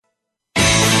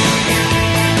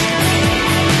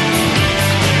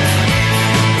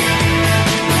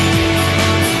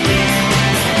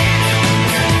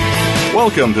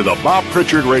Welcome to the Bob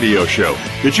Pritchard Radio Show.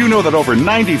 Did you know that over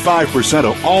 95%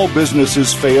 of all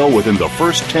businesses fail within the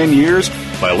first 10 years?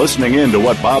 By listening in to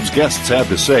what Bob's guests have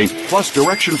to say, plus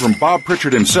direction from Bob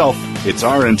Pritchard himself, it's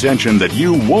our intention that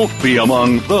you won't be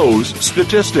among those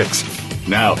statistics.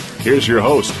 Now, here's your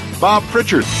host, Bob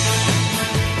Pritchard.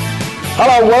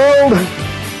 Hello, world.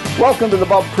 Welcome to the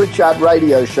Bob Pritchard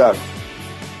Radio Show.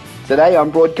 Today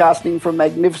I'm broadcasting from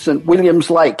magnificent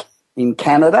Williams Lake in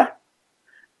Canada.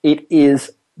 It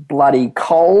is bloody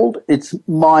cold. It's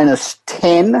minus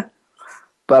 10,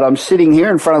 but I'm sitting here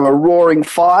in front of a roaring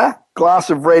fire, glass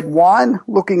of red wine,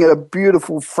 looking at a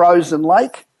beautiful frozen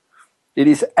lake. It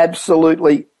is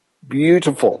absolutely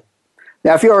beautiful.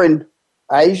 Now, if you're in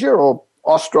Asia or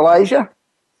Australasia,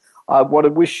 I want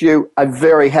to wish you a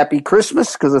very happy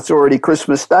Christmas because it's already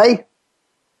Christmas Day.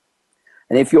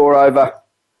 And if you're over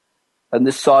on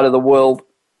this side of the world,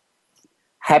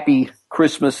 happy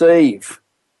Christmas Eve.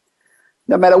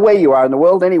 No matter where you are in the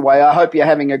world, anyway, I hope you're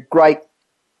having a great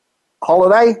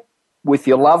holiday with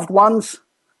your loved ones,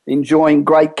 enjoying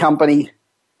great company,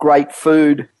 great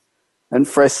food, and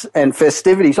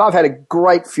festivities. I've had a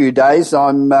great few days.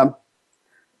 I'm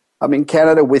in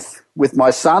Canada with my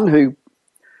son, who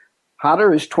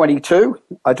Hunter is 22.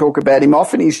 I talk about him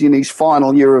often. He's in his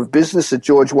final year of business at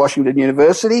George Washington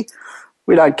University.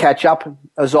 We don't catch up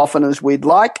as often as we'd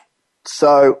like,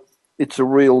 so it's a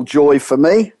real joy for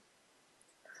me.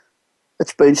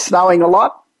 It's been snowing a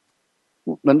lot,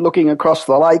 and looking across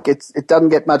the lake, it doesn't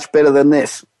get much better than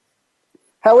this.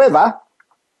 However,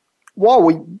 while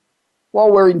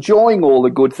we're enjoying all the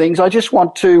good things, I just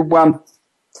want to,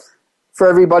 for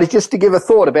everybody, just to give a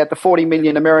thought about the 40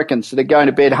 million Americans that are going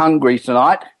to bed hungry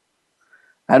tonight,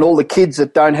 and all the kids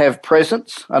that don't have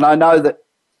presents. And I know that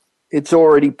it's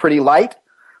already pretty late,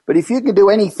 but if you can do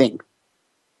anything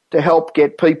to help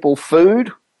get people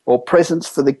food or presents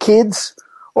for the kids,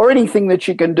 or anything that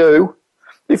you can do,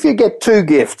 if you get two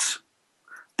gifts,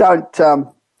 don't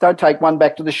take one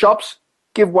back to the shops.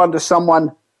 Give one to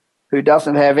someone who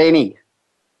doesn't have any.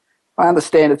 I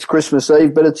understand it's Christmas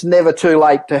Eve, but it's never too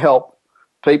late to help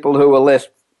people who are less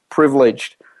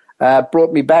privileged.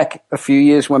 Brought me back a few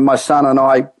years when my son and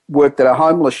I worked at a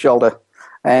homeless shelter,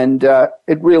 and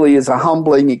it really is a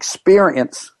humbling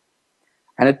experience,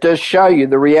 and it does show you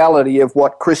the reality of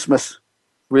what Christmas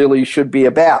really should be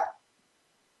about.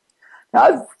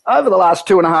 Now, over the last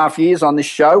 2.5 years on this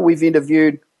show, we've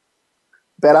interviewed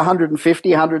about 150,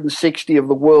 160 of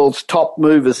the world's top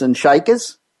movers and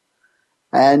shakers,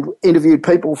 and interviewed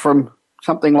people from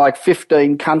something like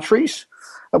 15 countries.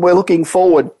 And we're looking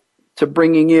forward to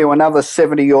bringing you another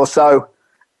 70 or so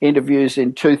interviews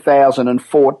in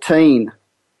 2014.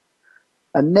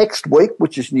 And next week,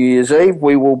 which is New Year's Eve,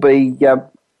 we will be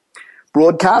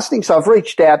broadcasting. So I've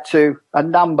reached out to a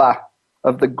number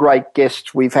of the great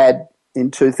guests we've had in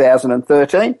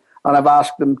 2013, and I've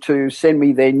asked them to send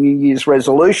me their New Year's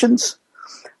resolutions,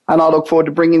 and I look forward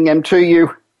to bringing them to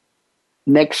you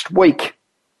next week.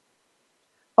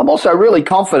 I'm also really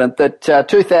confident that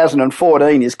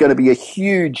 2014 is going to be a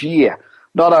huge year,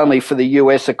 not only for the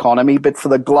US economy, but for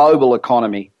the global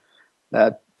economy.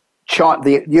 The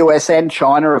US and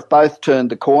China have both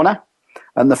turned the corner,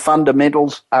 and the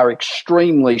fundamentals are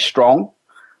extremely strong.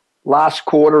 Last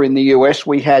quarter in the US,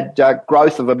 we had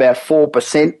growth of about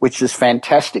 4%, which is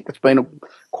fantastic. It's been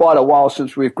quite a while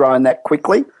since we've grown that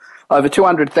quickly. Over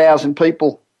 200,000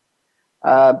 people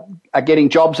are getting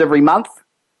jobs every month,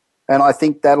 and I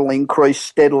think that'll increase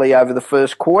steadily over the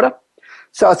first quarter.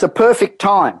 So it's a perfect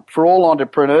time for all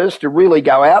entrepreneurs to really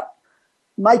go out,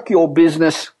 make your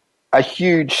business a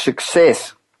huge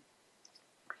success.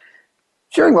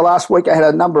 During the last week, I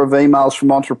had a number of emails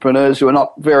from entrepreneurs who are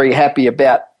not very happy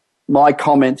about my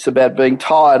comments about being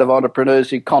tired of entrepreneurs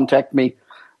who contact me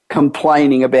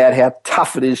complaining about how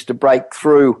tough it is to break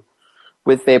through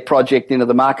with their project into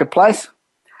the marketplace.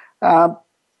 I've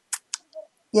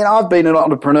been an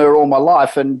entrepreneur all my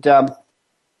life, and I've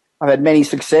had many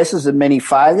successes and many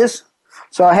failures.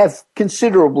 So I have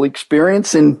considerable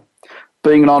experience in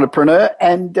being an entrepreneur,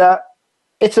 and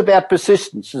it's about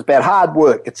persistence. It's about hard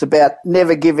work. It's about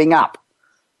never giving up.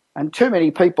 And too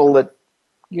many people that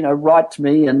write to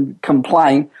me and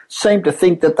complain seem to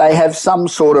think that they have some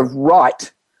sort of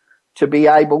right to be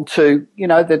able to,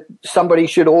 that somebody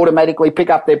should automatically pick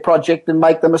up their project and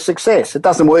make them a success. It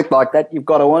doesn't work like that. You've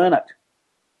got to earn it.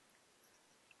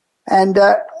 And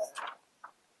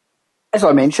as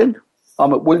I mentioned,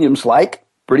 I'm at Williams Lake,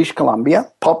 British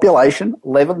Columbia, population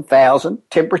 11,000,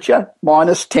 temperature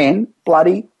minus 10,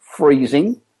 bloody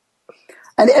freezing.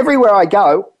 And everywhere I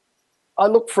go, I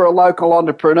look for a local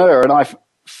entrepreneur, and I've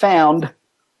found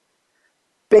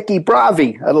Becky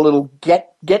Bravi at a little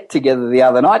get together the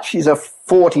other night. She's a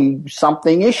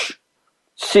 40-something-ish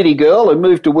city girl who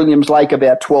moved to Williams Lake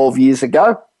about 12 years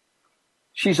ago.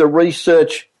 She's a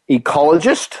research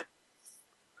ecologist,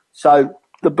 so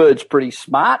the bird's pretty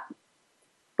smart.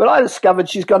 But I discovered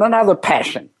she's got another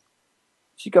passion.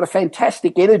 She's got a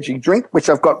fantastic energy drink, which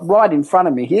I've got right in front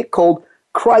of me here, called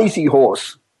Crazy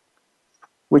Horse,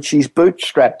 which she's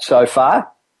bootstrapped so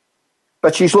far,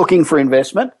 but she's looking for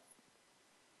investment.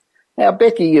 Now,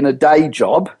 Becky, in a day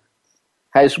job,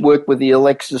 has worked with the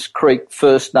Alexis Creek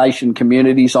First Nation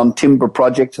communities on timber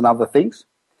projects and other things,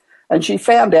 and she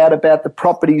found out about the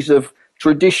properties of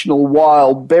traditional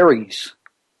wild berries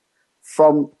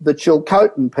from the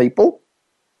Chilcotin people,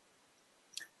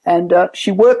 and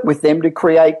she worked with them to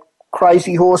create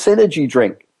Crazy Horse energy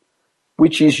drink,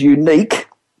 which is unique.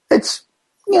 It's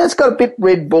got a bit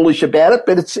Red Bullish about it,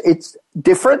 but it's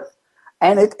different,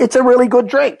 and it's a really good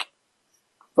drink.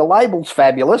 The label's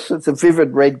fabulous. It's a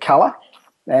vivid red colour,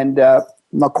 and I'm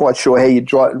not quite sure how you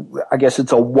draw it. I guess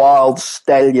it's a wild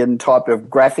stallion type of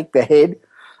graphic, the head.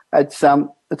 It's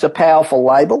a powerful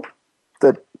label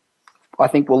that I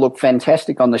think will look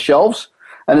fantastic on the shelves,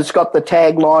 and it's got the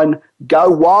tagline, "Go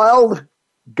Wild,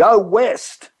 Go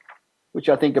West," which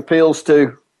I think appeals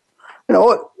to,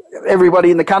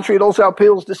 everybody in the country. It also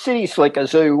appeals to city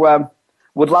slickers who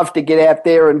would love to get out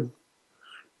there and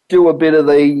do a bit of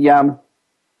the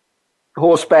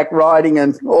horseback riding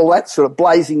and all that sort of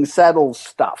blazing saddles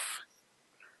stuff.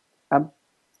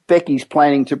 Becky's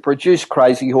planning to produce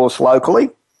Crazy Horse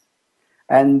locally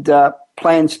and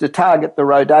plans to target the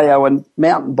rodeo and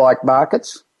mountain bike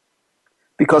markets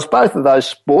because both of those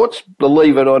sports,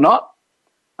 believe it or not,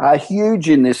 are huge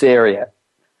in this area.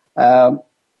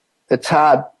 It's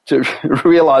hard to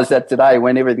realise that today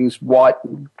when everything's white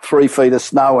and 3 feet of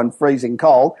snow and freezing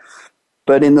cold.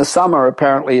 But in the summer,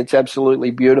 apparently, it's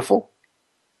absolutely beautiful.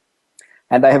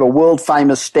 And they have a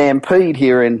world-famous stampede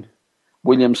here in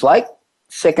Williams Lake,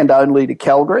 second only to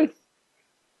Calgary.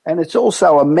 And it's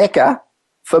also a mecca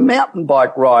for mountain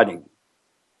bike riding,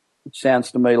 which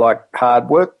sounds to me like hard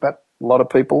work, but a lot of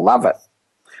people love it.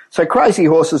 So Crazy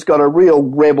Horse has got a real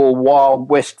rebel Wild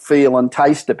West feel and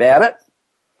taste about it.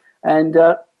 And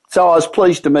so I was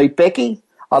pleased to meet Becky.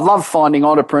 I love finding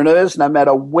entrepreneurs no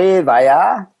matter where they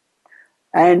are.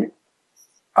 And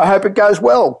I hope it goes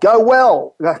well. Go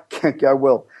well. Go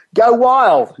well. Go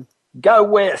wild. Go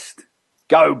west.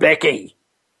 Go Becky.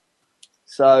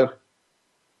 So,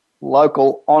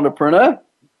 local entrepreneur.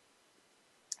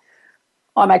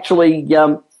 I'm actually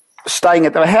staying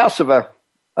at the house of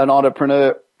an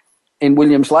entrepreneur in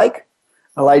Williams Lake,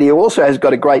 a lady who also has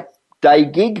got a great day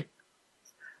gig,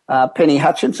 Penny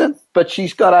Hutchinson, but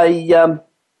she's got a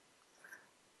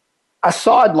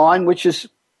sideline which is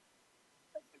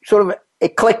sort of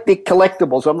eclectic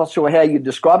collectibles. I'm not sure how you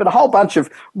describe it. A whole bunch of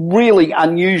really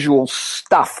unusual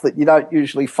stuff that you don't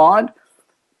usually find.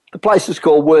 The place is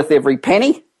called Worth Every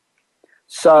Penny.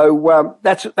 So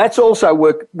that's also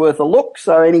worth a look.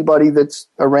 So anybody that's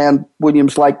around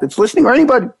Williams Lake that's listening, or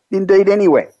anybody indeed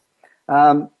anywhere,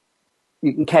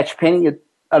 you can catch Penny, and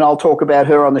I'll talk about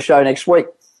her on the show next week.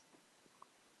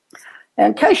 Now,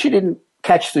 in case you didn't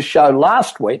catch the show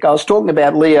last week, I was talking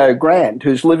about Leo Grand,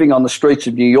 who's living on the streets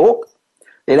of New York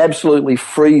in absolutely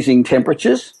freezing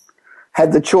temperatures,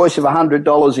 had the choice of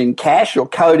 $100 in cash or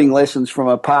coding lessons from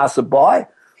a passerby,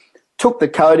 took the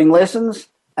coding lessons,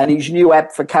 and his new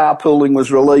app for carpooling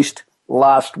was released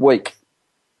last week.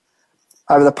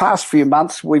 Over the past few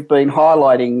months, we've been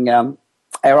highlighting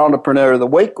our Entrepreneur of the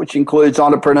Week, which includes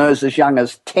entrepreneurs as young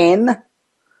as 10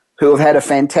 who have had a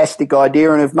fantastic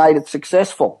idea and have made it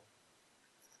successful.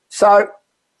 So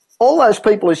all those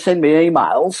people who send me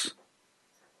emails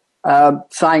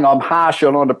saying I'm harsh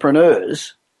on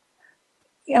entrepreneurs,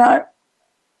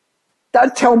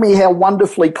 don't tell me how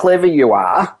wonderfully clever you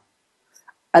are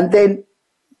and then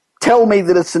tell me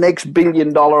that it's an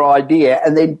 $X-billion idea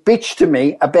and then bitch to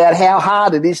me about how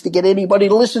hard it is to get anybody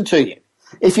to listen to you.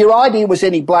 If your idea was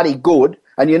any bloody good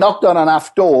and you knocked on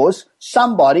enough doors,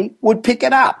 somebody would pick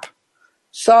it up.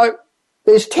 So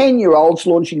there's 10-year-olds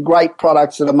launching great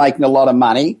products that are making a lot of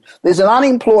money. There's an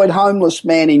unemployed homeless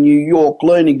man in New York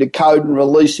learning to code and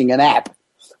releasing an app.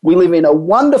 We live in a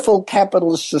wonderful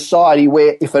capitalist society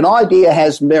where if an idea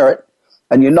has merit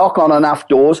and you knock on enough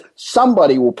doors,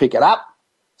 somebody will pick it up.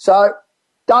 So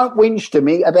don't whinge to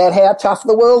me about how tough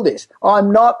the world is.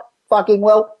 I'm not fucking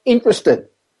well interested.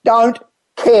 Don't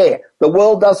care. The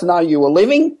world doesn't know you are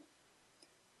living.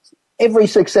 Every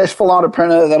successful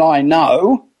entrepreneur that I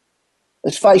know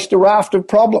has faced a raft of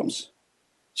problems.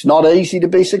 It's not easy to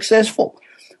be successful.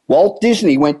 Walt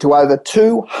Disney went to over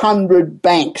 200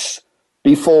 banks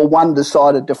before one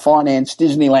decided to finance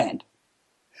Disneyland.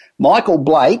 Michael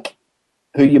Blake,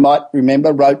 who you might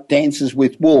remember wrote Dances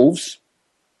with Wolves,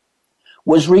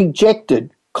 was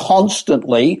rejected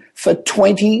constantly for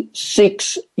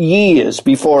 26 years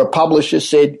before a publisher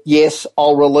said, yes,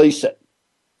 I'll release it.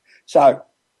 So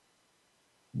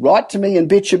write to me and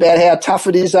bitch about how tough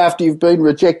it is after you've been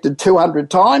rejected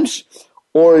 200 times,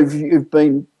 or if you've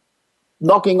been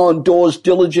knocking on doors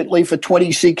diligently for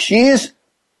 26 years,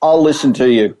 I'll listen to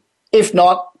you. If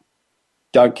not,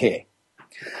 don't care.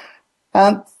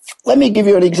 Let me give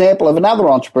you an example of another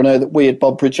entrepreneur that we at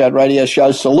Bob Pritchard Radio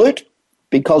Show salute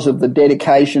because of the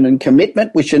dedication and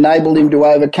commitment which enabled him to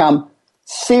overcome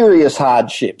serious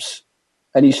hardships,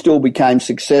 and he still became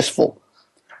successful.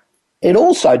 It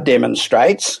also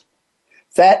demonstrates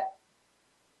that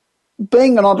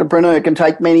being an entrepreneur can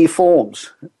take many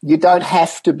forms. You don't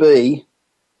have to be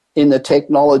in the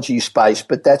technology space,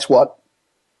 but that's what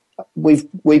we've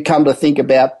come to think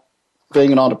about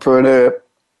being an entrepreneur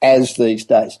as these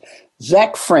days.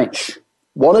 Zach French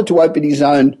wanted to open his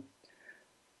own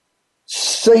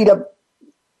cedar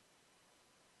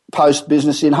post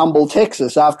business in Humble,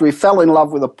 Texas, after he fell in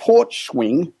love with a porch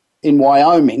swing in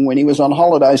Wyoming when he was on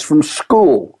holidays from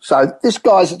school. So this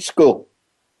guy's at school.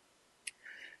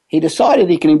 He decided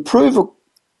he could improve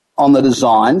on the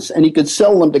designs and he could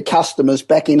sell them to customers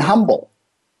back in Humble,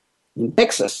 in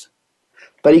Texas.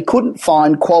 But he couldn't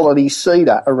find quality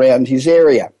cedar around his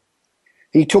area.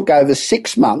 He took over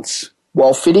 6 months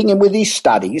while fitting in with his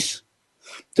studies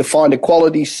to find a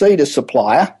quality cedar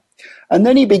supplier, and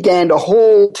then he began to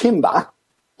haul timber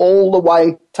all the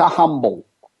way to Humble.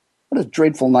 What a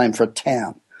dreadful name for a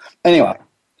town. Anyway,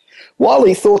 while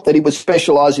he thought that he would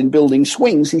specialise in building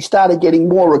swings, he started getting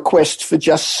more requests for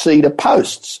just cedar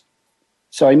posts.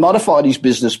 So he modified his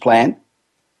business plan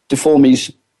to form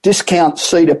his discount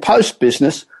cedar post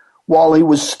business while he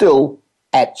was still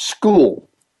at school.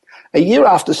 A year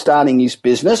after starting his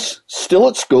business, still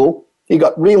at school, he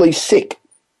got really sick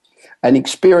and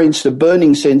experienced a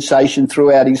burning sensation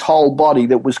throughout his whole body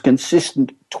that was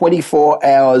consistent 24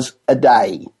 hours a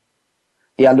day.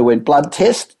 He underwent blood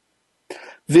tests,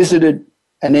 visited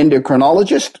an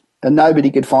endocrinologist, and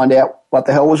nobody could find out what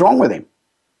the hell was wrong with him.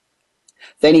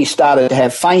 Then he started to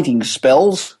have fainting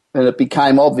spells, and it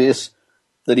became obvious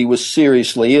that he was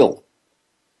seriously ill.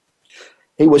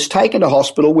 He was taken to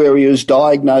hospital where he was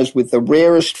diagnosed with the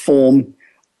rarest form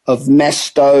of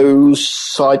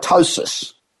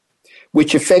mastocytosis,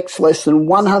 which affects less than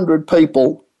 100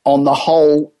 people on the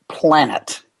whole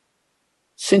planet.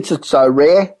 Since it's so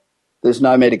rare, there's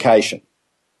no medication.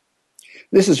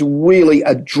 This is really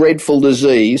a dreadful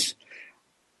disease,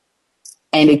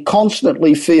 and it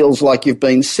constantly feels like you've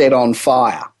been set on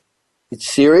fire. It's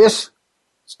serious,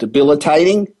 it's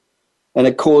debilitating, and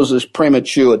it causes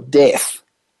premature death.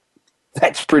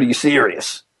 That's pretty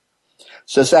serious.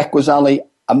 So Zach was only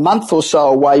a month or so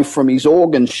away from his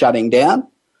organs shutting down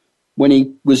when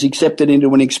he was accepted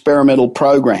into an experimental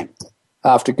program.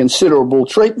 After considerable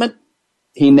treatment,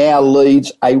 he now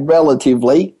leads a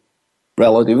relatively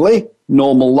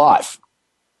normal life.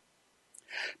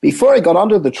 Before he got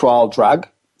onto the trial drug,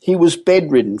 he was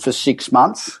bedridden for 6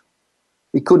 months.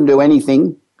 He couldn't do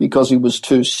anything because he was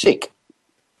too sick.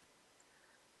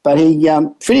 But he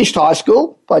finished high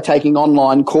school by taking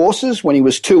online courses when he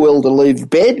was too ill to leave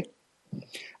bed,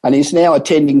 and he's now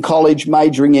attending college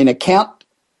majoring in account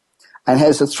and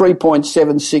has a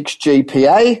 3.76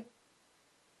 GPA,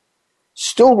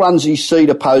 still runs his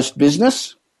cedar post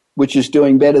business, which is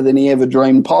doing better than he ever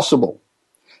dreamed possible.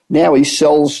 Now he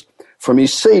sells from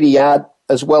his cedar yard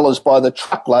as well as by the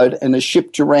truckload and is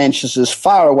shipped to ranches as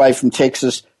far away from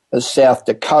Texas as South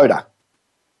Dakota.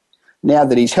 Now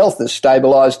that his health has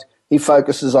stabilised, he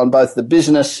focuses on both the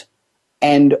business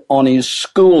and on his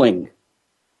schooling.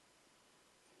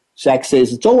 Zach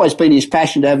says it's always been his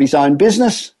passion to have his own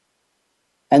business,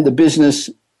 and the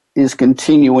business is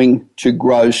continuing to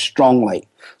grow strongly.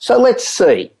 So let's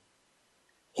see.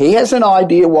 He has an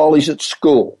idea while he's at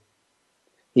school.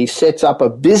 He sets up a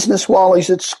business while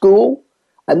he's at school,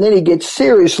 and then he gets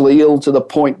seriously ill to the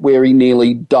point where he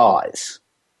nearly dies.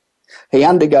 He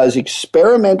undergoes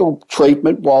experimental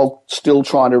treatment while still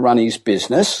trying to run his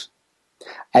business.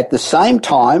 At the same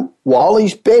time, while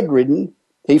he's bedridden,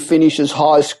 he finishes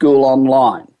high school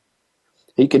online.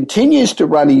 He continues to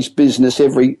run his business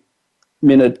every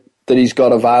minute that he's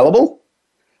got available,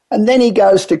 and then he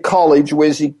goes to college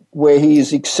where he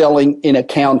is excelling in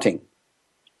accounting,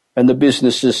 and the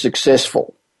business is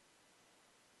successful.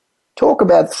 Talk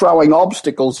about throwing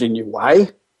obstacles in your way,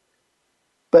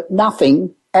 but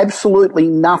nothing, absolutely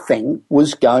nothing,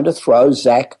 was going to throw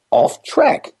Zach off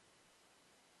track.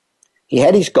 He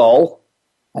had his goal,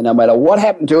 and no matter what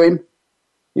happened to him,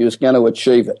 he was going to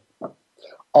achieve it.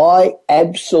 I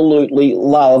absolutely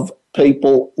love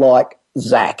people like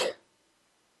Zach.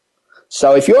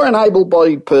 So if you're an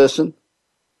able-bodied person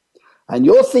and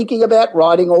you're thinking about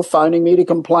writing or phoning me to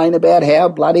complain about how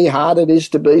bloody hard it is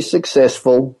to be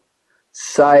successful,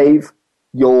 save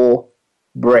your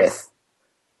breath.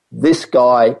 This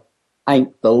guy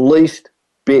ain't the least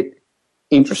bit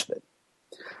interested.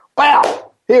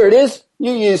 Wow, here it is,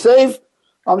 New Year's Eve.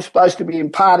 I'm supposed to be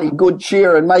imparting good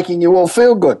cheer and making you all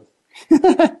feel good.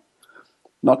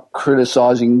 Not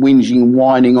criticising, whinging,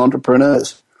 whining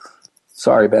entrepreneurs.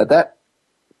 Sorry about that.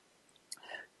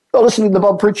 You're listening to the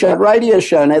Bob Pritchard radio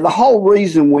show. Now, the whole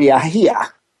reason we are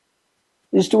here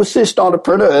is to assist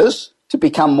entrepreneurs to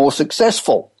become more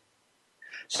successful.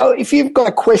 So if you've got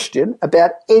a question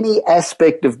about any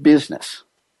aspect of business,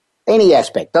 any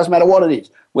aspect, doesn't matter what it is,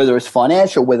 whether it's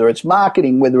financial, whether it's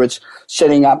marketing, whether it's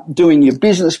setting up, doing your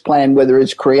business plan, whether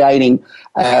it's creating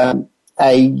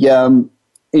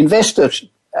investor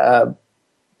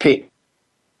pitch.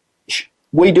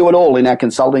 We do it all in our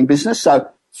consulting business, so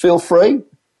feel free,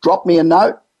 drop me a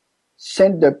note,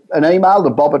 send an email to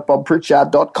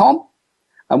bob@bobpritchard.com,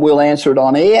 and we'll answer it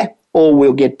on air, or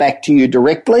we'll get back to you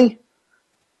directly.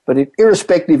 But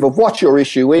irrespective of what your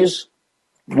issue is,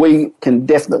 we can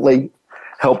definitely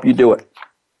help you do it.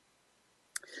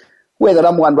 We're the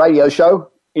number one radio show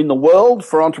in the world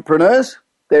for entrepreneurs.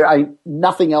 There ain't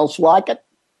nothing else like it.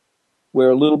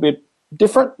 We're a little bit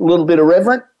different, a little bit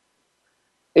irreverent.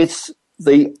 It's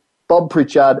the Bob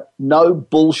Pritchard no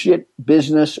bullshit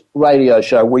business radio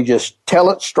show. We just tell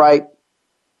it straight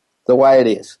the way it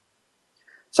is.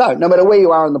 So no matter where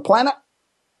you are on the planet,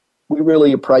 we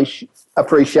really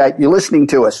appreciate you listening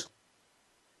to us.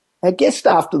 Our guest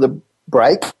after the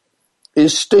break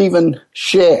is Stephen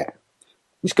Scher.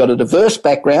 He's got a diverse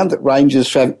background that ranges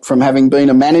from having been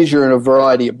a manager in a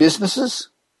variety of businesses,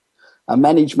 a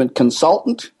management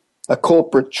consultant, a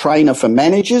corporate trainer for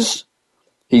managers.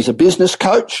 He's a business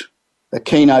coach, a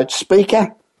keynote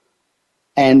speaker,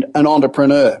 and an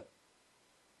entrepreneur.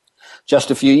 Just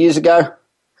a few years ago,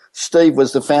 Steve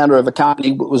was the founder of a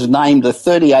company that was named the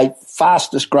 38th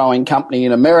fastest growing company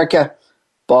in America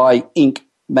by Inc.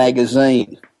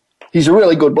 magazine. He's a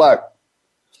really good bloke.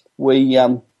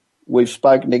 We've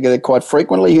spoken together quite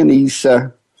frequently, and he's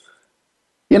just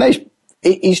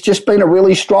been a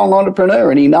really strong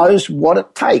entrepreneur, and he knows what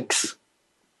it takes.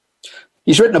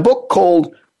 He's written a book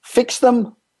called Fix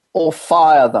Them or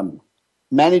Fire Them,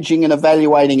 Managing and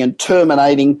Evaluating and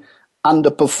Terminating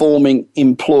Underperforming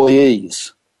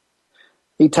Employees.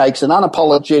 He takes an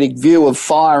unapologetic view of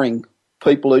firing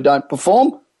people who don't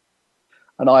perform,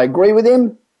 and I agree with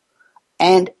him.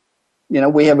 And,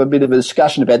 we have a bit of a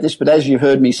discussion about this, but as you've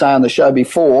heard me say on the show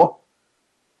before,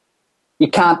 you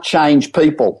can't change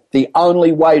people. The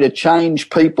only way to change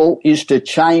people is to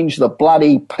change the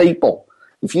bloody people.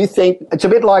 If you think, it's a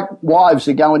bit like wives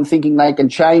who go and thinking they can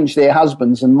change their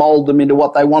husbands and mould them into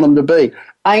what they want them to be.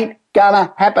 Ain't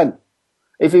gonna happen.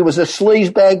 If he was a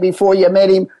sleazebag before you met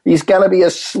him, he's gonna be a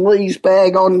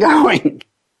sleazebag ongoing.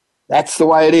 That's the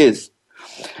way it is.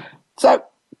 So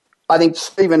I think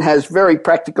Stephen has very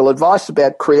practical advice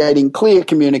about creating clear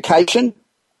communication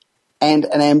and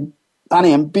an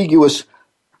unambiguous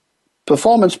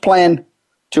performance plan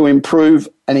to improve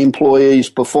an employee's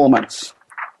performance.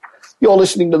 You're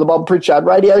listening to the Bob Pritchard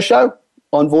radio show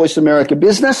on Voice America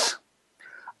Business,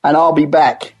 and I'll be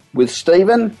back with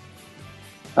Stephen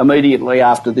immediately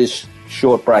after this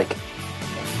short break.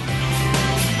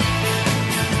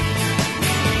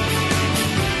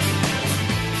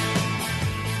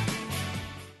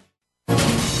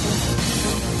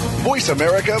 Voice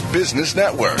America Business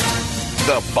Network,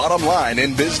 the bottom line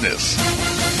in business.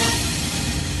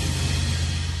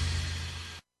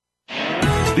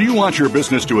 Do you want your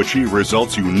business to achieve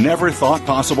results you never thought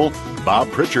possible? Bob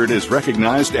Pritchard is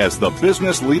recognized as the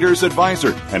Business Leader's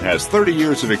Advisor and has 30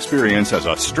 years of experience as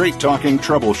a straight-talking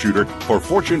troubleshooter for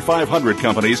Fortune 500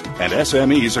 companies and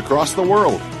SMEs across the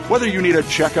world. Whether you need a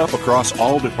checkup across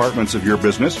all departments of your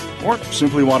business or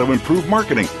simply want to improve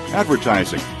marketing,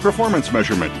 advertising, performance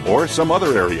measurement, or some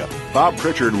other area, Bob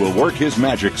Pritchard will work his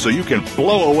magic so you can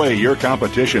blow away your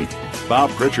competition. Bob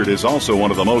Pritchard is also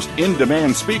one of the most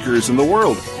in-demand speakers in the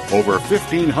world. Over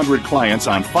 1,500 clients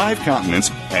on 5 continents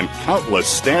and countless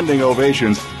standing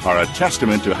ovations are a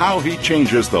testament to how he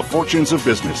changes the fortunes of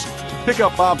business. Pick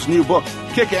up Bob's new book,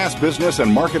 Kick-Ass Business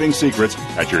and Marketing Secrets,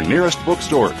 at your nearest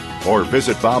bookstore, or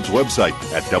visit Bob's website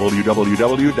at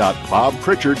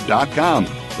www.bobpritchard.com.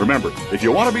 Remember, if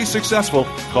you want to be successful,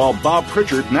 call Bob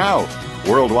Pritchard now.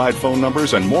 Worldwide phone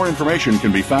numbers and more information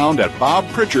can be found at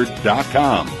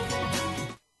bobpritchard.com.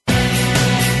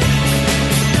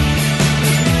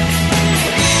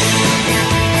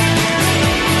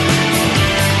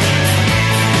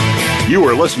 You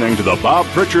are listening to the Bob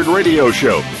Pritchard Radio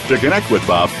Show. To connect with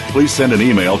Bob, please send an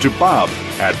email to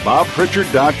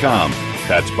bob@bobpritchard.com.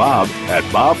 That's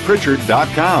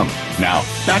bob@bobpritchard.com. Now,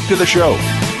 back to the show.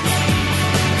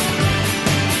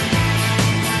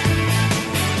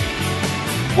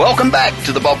 Welcome back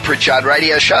to the Bob Pritchard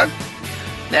Radio Show.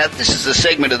 Now, this is a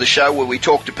segment of the show where we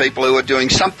talk to people who are doing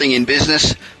something in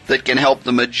business that can help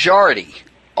the majority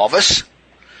of us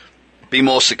be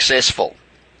more successful.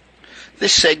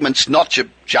 This segment's not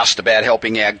just about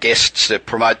helping our guests to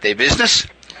promote their business.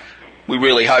 We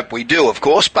really hope we do, of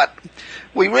course, but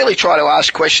we really try to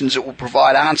ask questions that will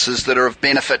provide answers that are of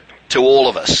benefit to all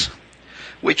of us.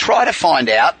 We try to find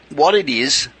out what it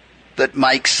is that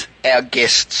makes our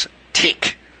guests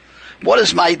tick, what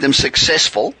has made them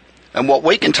successful, and what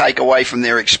we can take away from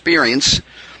their experience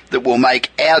that will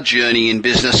make our journey in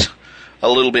business a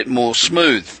little bit more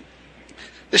smooth.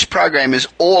 This program is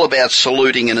all about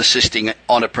saluting and assisting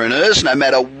entrepreneurs, no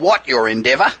matter what your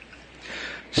endeavour,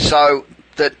 so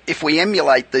that if we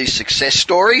emulate these success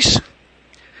stories,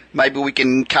 maybe we can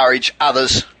encourage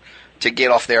others to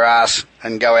get off their arse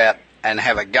and go out and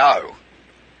have a go.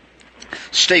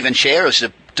 Stephen Scher has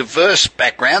a diverse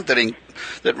background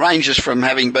that ranges from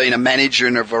having been a manager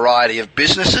in a variety of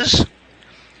businesses.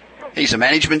 He's a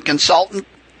management consultant,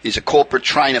 he's a corporate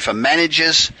trainer for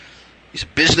managers, he's a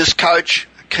business coach,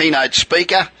 keynote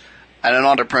speaker and an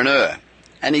entrepreneur.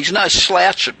 And he's no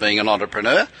slouch at being an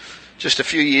entrepreneur. Just a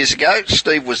few years ago,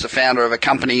 Steve was the founder of a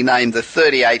company named the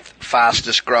 38th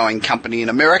fastest growing company in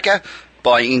America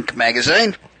by Inc.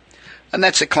 magazine. And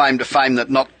that's a claim to fame that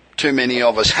not too many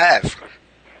of us have.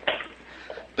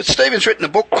 But Stephen's written a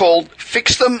book called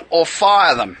Fix Them or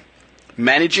Fire Them,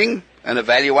 Managing and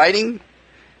Evaluating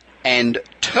and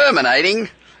Terminating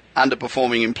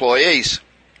Underperforming Employees.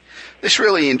 This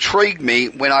really intrigued me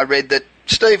when I read that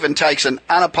Stephen takes an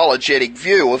unapologetic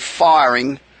view of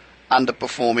firing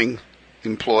underperforming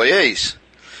employees.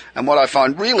 And what I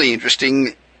find really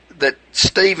interesting, that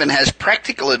Stephen has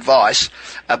practical advice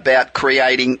about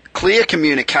creating clear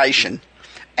communication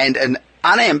and an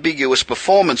unambiguous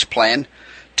performance plan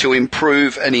to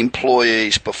improve an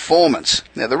employee's performance.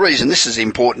 Now, the reason this is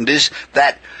important is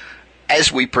that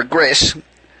as we progress,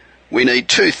 we need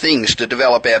two things to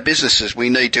develop our businesses. We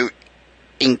need to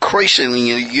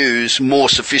increasingly use more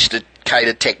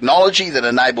sophisticated technology that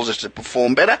enables us to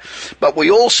perform better, but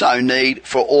we also need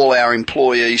for all our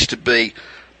employees to be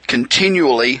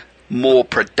continually more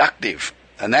productive,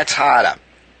 and that's harder.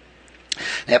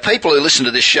 Now, people who listen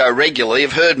to this show regularly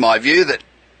have heard my view that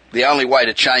the only way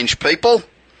to change people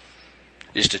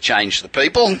is to change the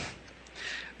people.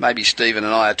 Maybe Stephen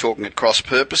and I are talking at cross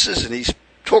purposes, and he's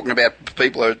talking about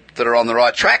people that are on the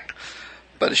right track,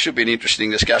 but it should be an interesting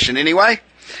discussion anyway.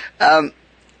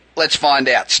 Let's find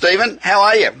out. Stephen, how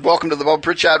are you? Welcome to the Bob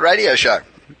Pritchard Radio Show.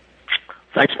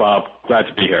 Thanks, Bob. Glad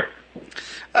to be here.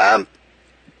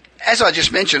 As I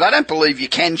just mentioned, I don't believe you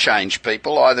can change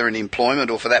people, either in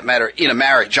employment or, for that matter, in a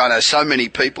marriage. I know so many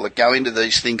people that go into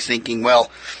these things thinking,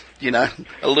 well, you know,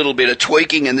 a little bit of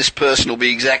tweaking and this person will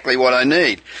be exactly what I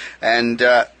need. And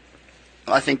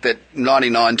I think that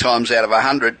 99 times out of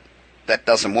 100, that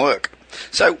doesn't work.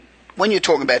 So when you're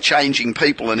talking about changing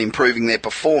people and improving their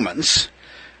performance,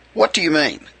 what do you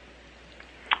mean?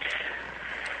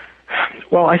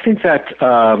 Well, I think that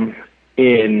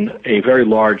in a very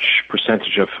large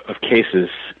percentage of cases,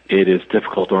 it is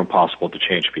difficult or impossible to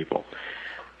change people.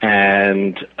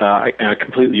 And I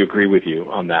completely agree with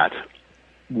you on that.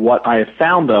 What I have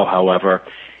found, though, however,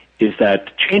 is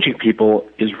that changing people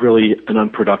is really an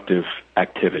unproductive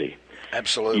activity.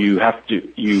 Absolutely.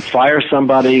 You fire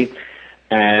somebody,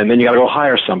 and then you got to go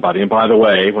hire somebody. And by the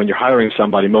way, when you're hiring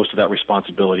somebody, most of that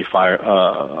responsibility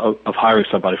of hiring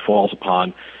somebody falls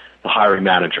upon the hiring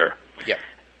manager. Yeah.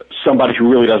 Somebody who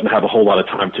really doesn't have a whole lot of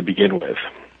time to begin with.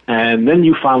 And then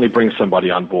you finally bring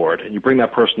somebody on board, and you bring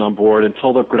that person on board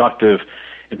until they're productive.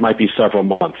 It might be several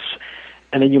months.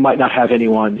 And then you might not have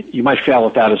anyone, you might fail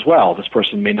at that as well. This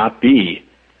person may not be,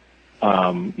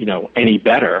 any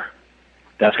better.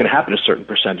 That's going to happen a certain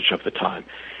percentage of the time.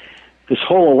 This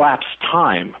whole elapsed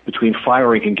time between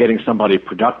firing and getting somebody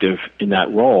productive in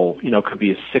that role, could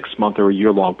be a 6-month or a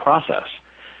year-long process.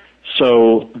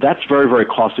 So that's very, very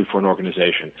costly for an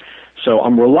organization. So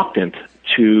I'm reluctant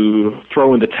to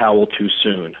throw in the towel too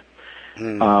soon,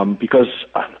 because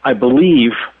I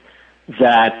believe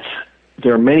that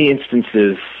there are many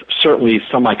instances, certainly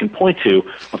some I can point to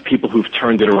of people who've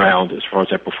turned it around as far as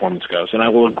their performance goes. And I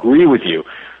will agree with you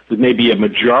that maybe a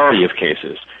majority of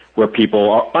cases where people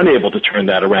are unable to turn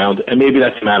that around, and maybe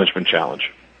that's a management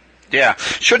challenge. Yeah.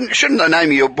 Shouldn't the name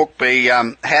of your book be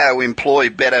How to Employ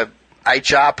Better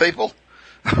HR People?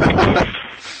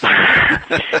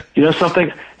 You know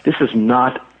something? This is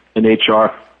not an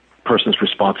HR person's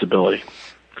responsibility.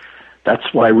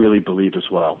 That's what I really believe as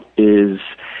well, is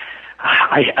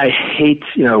I hate,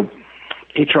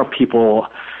 HR people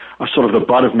are sort of the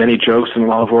butt of many jokes in a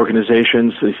lot of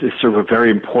organizations. It's sort of a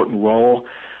very important role.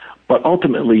 But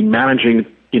ultimately, managing,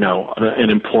 an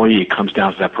employee comes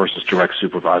down to that person's direct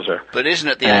supervisor. But isn't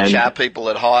it the HR people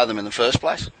that hire them in the first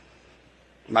place?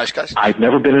 In most cases? I've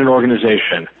never been in an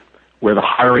organization where the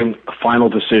hiring final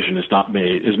decision is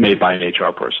made by an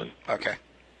HR person. Okay.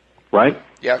 Right?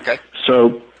 Yeah, okay.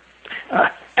 So,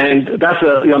 and that's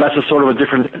a sort of a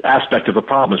different aspect of the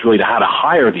problem, is really how to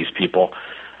hire these people.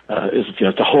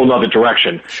 It's a whole other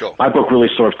direction. Sure. My book really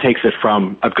sort of takes it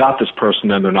from, I've got this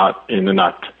person and they're not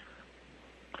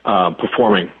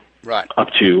performing right up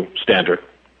to standard.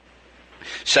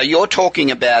 So you're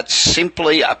talking about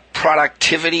simply a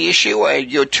productivity issue, or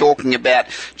you're talking about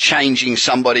changing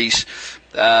somebody's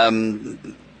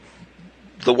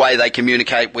the way they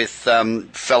communicate with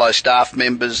fellow staff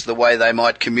members, the way they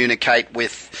might communicate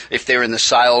with, if they're in the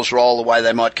sales role, the way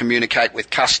they might communicate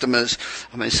with customers?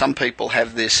 I mean, some people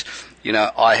have this,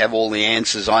 I have all the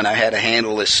answers, I know how to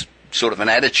handle this sort of an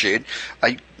attitude.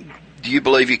 Do you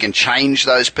believe you can change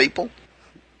those people?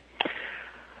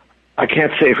 I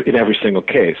can't say in every single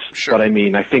case, sure. But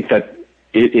I think that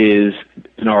it is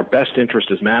in our best interest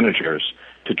as managers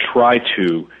to try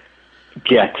to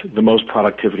get the most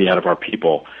productivity out of our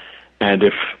people. And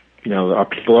if, our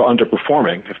people are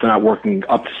underperforming, if they're not working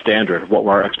up to standard of what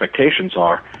our expectations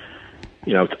are,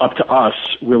 it's up to us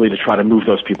really to try to move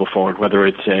those people forward, whether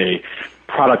it's a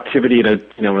productivity in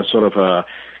a sort of a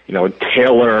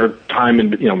tailor time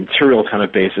and, material kind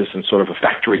of basis and sort of a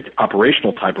factory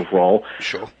operational type of role,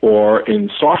 sure. Or in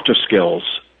softer skills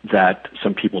that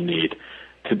some people need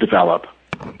to develop.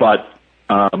 But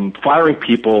firing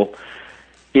people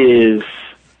is,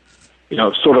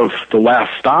 sort of the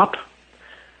last stop,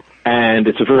 and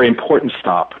it's a very important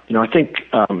stop. I think,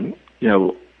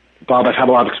 Bob, I've had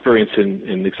a lot of experience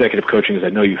in executive coaching, as I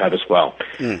know you have as well.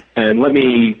 Mm. And let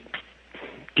me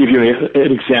give you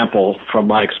an example from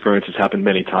my experience. It's happened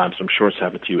many times. I'm sure it's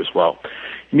happened to you as well.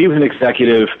 You meet with an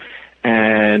executive,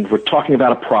 and we're talking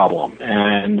about a problem.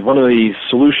 And one of the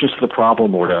solutions to the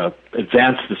problem, or to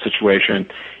advance the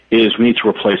situation, is we need to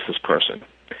replace this person.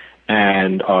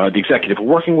 And the executive we're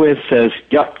working with says,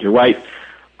 yep, you're right,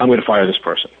 I'm going to fire this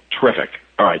person. Terrific.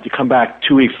 All right, you come back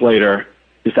 2 weeks later,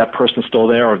 is that person still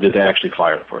there, or did they actually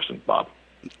fire the person, Bob?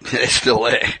 They're still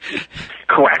there.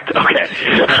 Correct. Okay.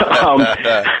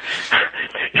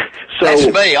 So that's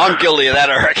me. I'm guilty of that,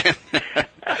 I reckon.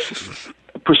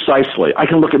 Precisely. I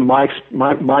can look at my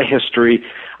history.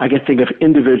 I can think of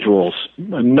individuals,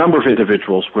 a number of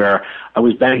individuals, where I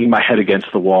was banging my head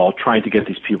against the wall trying to get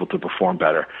these people to perform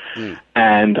better. Mm.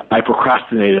 And I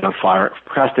procrastinated on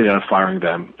firing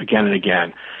them again and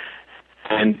again.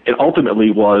 And it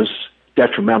ultimately was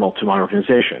detrimental to my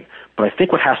organization. But I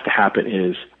think what has to happen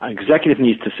is an executive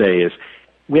needs to say is,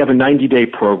 we have a 90-day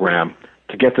program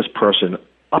to get this person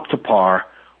up to par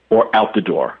or out the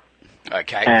door.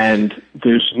 Okay. And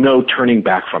there's no turning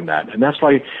back from that. And that's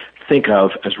what I think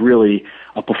of as really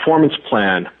a performance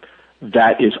plan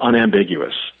that is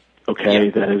unambiguous, okay,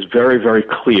 yeah. That is very, very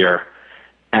clear.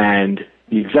 And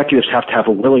the executives have to have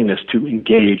a willingness to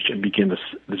engage and begin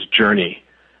this journey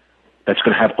that's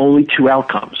going to have only two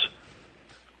outcomes: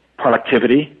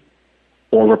 productivity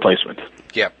or replacement.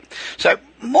 Yep. So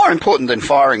more important than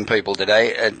firing people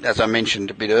today, as I mentioned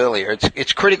a bit earlier,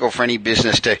 it's critical for any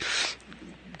business to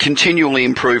continually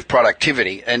improve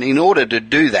productivity. And in order to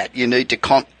do that, you need to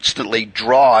constantly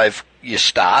drive your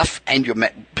staff and your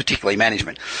particularly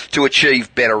management to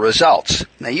achieve better results.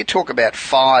 Now, you talk about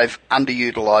 5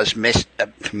 underutilized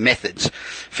methods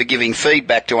for giving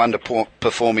feedback to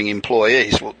underperforming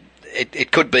employees. Well,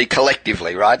 it could be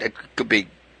collectively, right? It could be,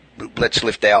 let's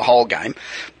lift our whole game,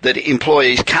 that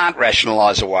employees can't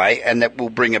rationalise away, and that will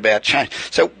bring about change.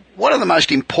 So what are the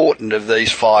most important of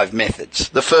these 5 methods?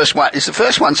 The first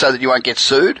one so that you won't get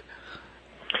sued?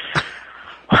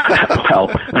 Well,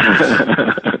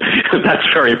 that's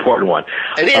a very important one.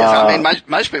 It is. I mean,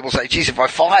 most people say, geez, if I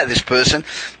fire this person,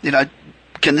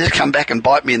 can this come back and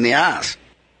bite me in the ass?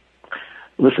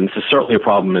 Listen, this is certainly a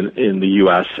problem in the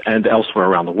U.S. and elsewhere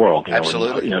around the world.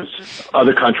 Absolutely.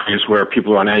 Other countries where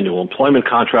people are on annual employment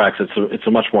contracts, it's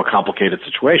a much more complicated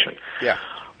situation. Yeah.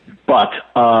 But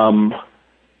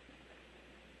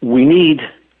we need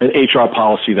an HR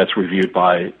policy that's reviewed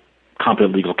by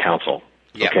competent legal counsel,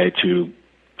 okay, to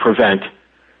prevent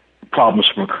problems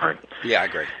from occurring. Yeah, I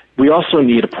agree. We also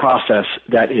need a process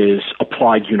that is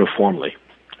applied uniformly.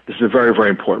 This is a very, very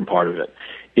important part of it,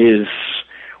 is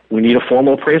we need a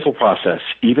formal appraisal process,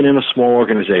 even in a small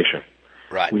organization.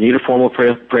 Right. We need a formal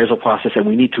appraisal process, and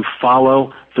we need to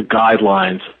follow the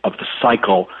guidelines of the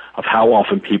cycle of how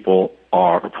often people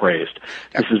are appraised.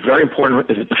 This is very important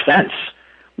as a defense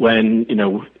when,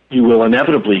 you will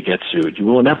inevitably get sued. You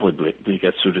will inevitably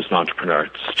get sued as an entrepreneur.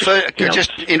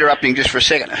 Just interrupting just for a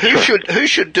second. Who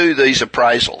should do these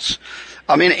appraisals?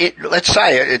 I mean, let's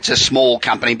say it's a small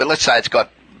company, but let's say it's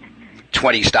got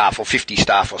 20 staff or 50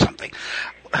 staff or something.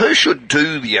 Who should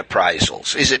do the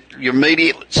appraisals? Is it your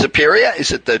immediate superior?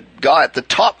 Is it the guy at the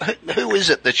top? Who is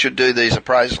it that should do these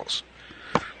appraisals?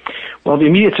 Well, the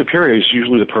immediate superior is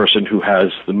usually the person who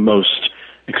has the most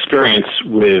experience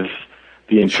with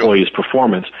the employee's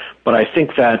performance. But I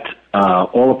think that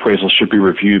all appraisals should be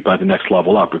reviewed by the next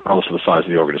level up, regardless of the size of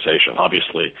the organization.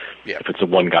 Obviously, if it's a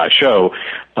one-guy show,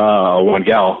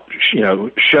 one-gal,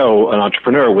 show, an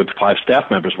entrepreneur with 5 staff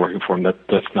members working for him,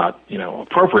 that's not,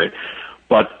 appropriate.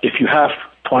 But if you have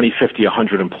 20, 50,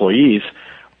 100 employees,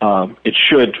 it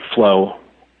should flow,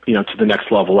 to the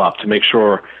next level up to make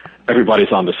sure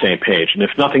everybody's on the same page. And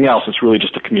if nothing else, it's really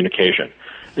just a communication.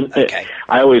 Okay.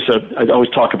 I always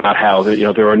talk about how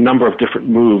there are a number of different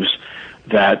moves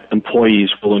that employees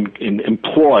will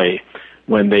employ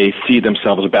when they see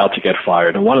themselves about to get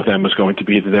fired, and one of them is going to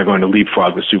be that they're going to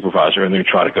leapfrog the supervisor and then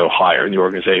try to go higher in the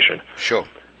organization. Sure.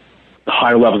 The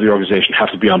higher levels of the organization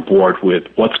have to be on board with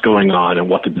what's going on and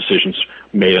what the decisions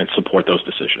made and support those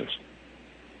decisions.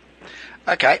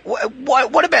 Okay.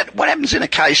 What happens in a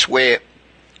case where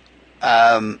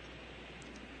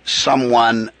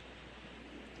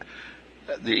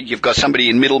you've got somebody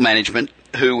in middle management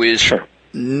who is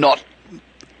not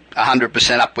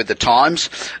 100% up with the times,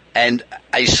 and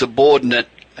a subordinate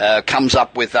comes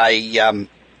up with a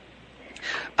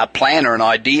plan or an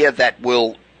idea that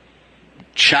will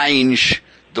change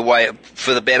the way,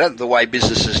 for the better, the way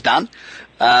business is done,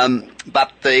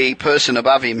 but the person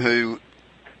above him who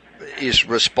is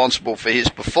responsible for his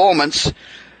performance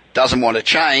doesn't want to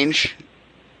change.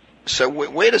 So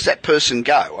where does that person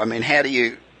go? I mean, how do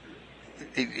you...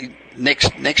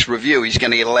 Next review, he's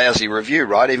going to get a lousy review,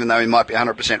 right? Even though he might be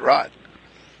 100% right.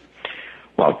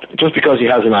 Well, just because he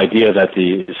has an idea that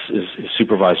his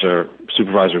supervisor,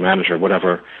 manager,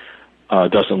 whatever,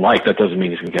 doesn't like, that doesn't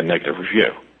mean he's going to get a negative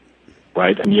review,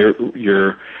 right? And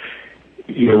your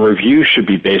review should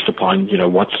be based upon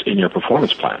what's in your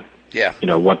performance plan. Yeah.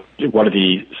 What are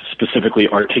the specifically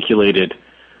articulated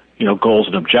goals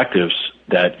and objectives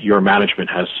that your management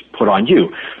has put on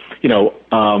you.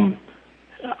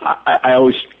 I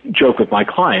always joke with my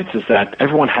clients is that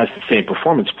everyone has the same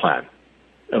performance plan.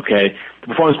 Okay, the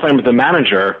performance plan with the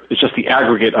manager is just the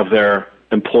aggregate of their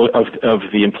of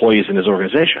the employees in his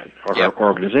organization or her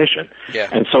organization,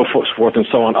 and so forth and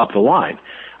so on up the line.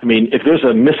 I mean, if there's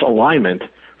a misalignment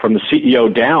from the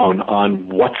CEO down on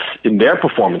what's in their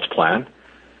performance plan,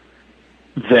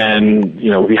 then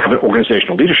we have an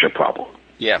organizational leadership problem.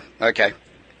 Yeah. Okay.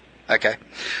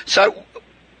 So,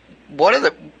 what are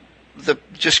the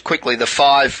just quickly the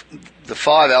five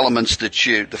elements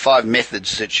the 5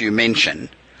 methods that you mention?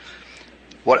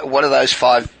 What are those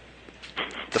 5?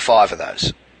 The 5 of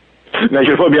those. Now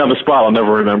you put me on the spot. I'll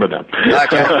never remember them. Okay.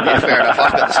 Yeah, fair enough.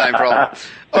 I've got the same problem.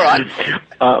 All right.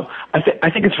 I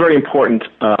think it's very important.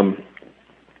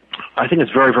 I think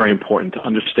it's very, very important to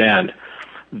understand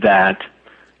that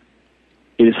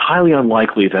it is highly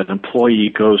unlikely that an employee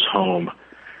goes home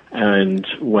and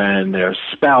when their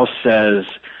spouse says,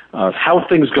 how are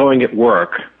things going at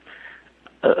work?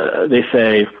 They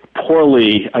say,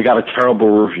 poorly, I got a terrible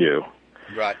review.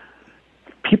 Right.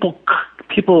 People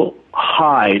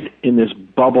hide in this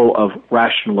bubble of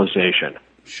rationalization.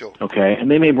 Sure. Okay? And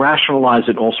they may rationalize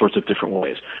it in all sorts of different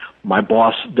ways. My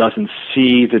boss doesn't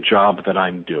see the job that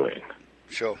I'm doing.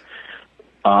 Sure.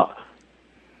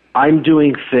 I'm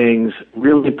doing things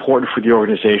really important for the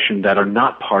organization that are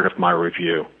not part of my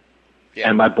review. Yeah.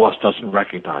 And my boss doesn't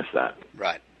recognize that.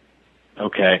 Right.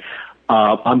 Okay.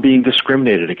 I'm being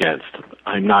discriminated against.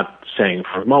 I'm not saying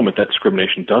for a moment that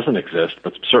discrimination doesn't exist,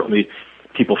 but certainly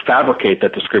people fabricate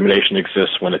that discrimination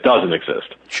exists when it doesn't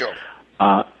exist. Sure.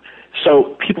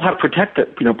 So people have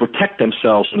to protect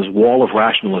themselves from this wall of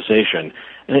rationalization.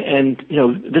 And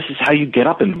this is how you get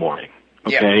up in the morning.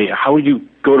 Okay. Yeah. How would you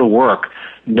go to work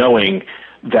knowing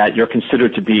that you're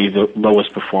considered to be the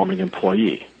lowest performing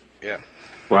employee? Yeah.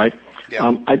 Right?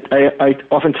 Yeah. I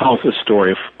often tell this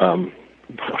story of I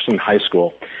was in high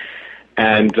school,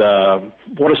 and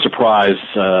what a surprise!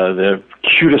 The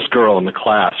cutest girl in the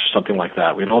class, or something like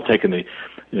that. We'd all taken the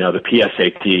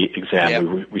PSAT exam. Yep.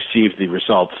 We received the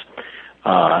results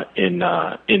in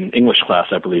English class,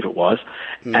 I believe it was.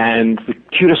 And the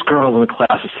cutest girl in the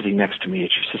class is sitting next to me,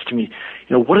 and she says to me,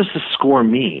 what does this score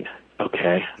mean?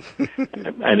 Okay.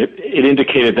 And it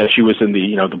indicated that she was in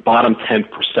the bottom 10th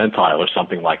percentile or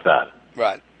something like that.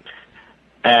 Right.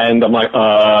 And I'm like,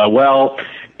 well,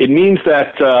 it means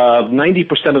that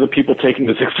 90% of the people taking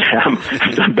this exam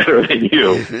have done better than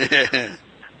you.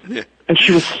 Yeah. And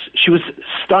she was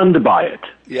stunned by it.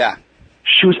 Yeah.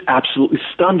 She was absolutely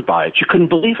stunned by it. She couldn't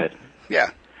believe it.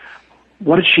 Yeah.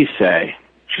 What did she say?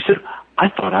 She said, I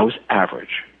thought I was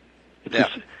average.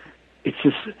 It's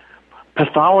this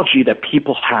pathology that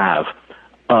people have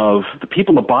of the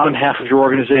people in the bottom half of your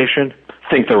organization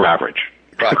think they're average.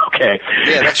 Right. Okay.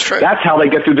 Yeah, that's true. That's how they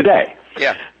get through the day.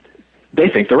 Yeah. They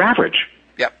think they're average.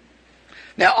 Yep.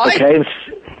 Now,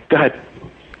 go ahead.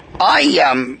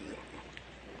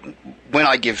 When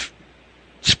I give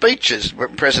speeches,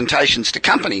 presentations to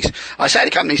companies, I say to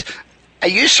companies, are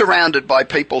you surrounded by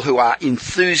people who are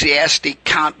enthusiastic,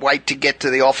 can't wait to get to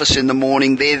the office in the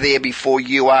morning, they're there before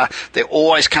you are, they're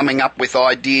always coming up with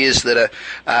ideas that are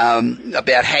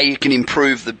about how you can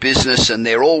improve the business, and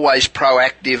they're always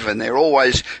proactive and they're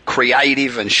always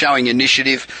creative and showing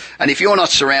initiative? And if you're not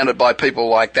surrounded by people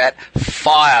like that,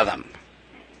 fire them.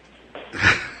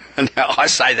 Now, I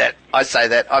say that. I've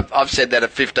said that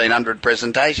at 1,500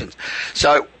 presentations.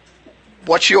 So,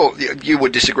 you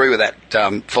would disagree with that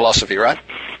philosophy, right?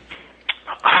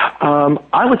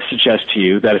 I would suggest to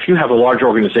you that if you have a large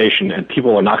organization and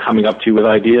people are not coming up to you with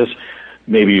ideas,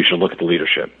 maybe you should look at the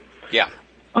leadership. Yeah.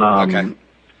 Okay.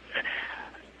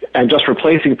 And just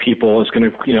replacing people is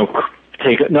going to,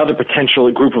 take another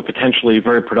group of potentially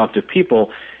very productive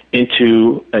people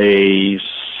into a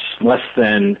less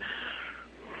than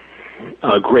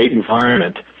a great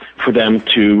environment for them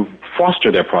to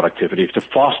foster their productivity, to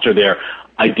foster their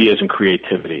ideas and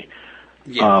creativity.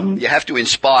 Yeah, you have to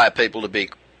inspire people to be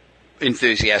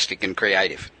enthusiastic and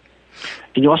creative.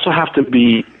 And you also have to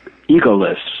be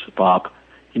egoless, Bob.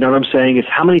 You know what I'm saying? It's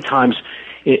how many times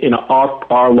in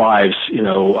our lives,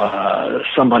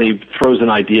 somebody throws an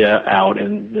idea out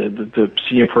and the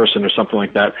senior person or something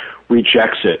like that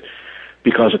rejects it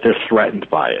because they're threatened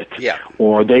by it,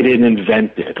 or they didn't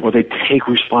invent it, or they take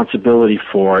responsibility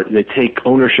for it, they take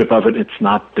ownership of it, and it's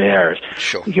not theirs.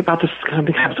 Sure. You hear about this kind of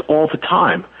thing happens all the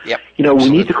time. Yep. We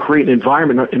need to create an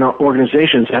environment in our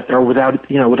organizations that are without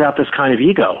this kind of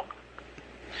ego.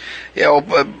 Yeah,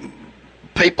 well,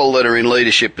 people that are in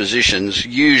leadership positions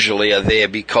usually are there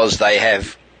because they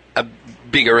have a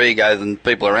bigger ego than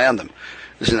people around them.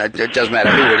 It doesn't matter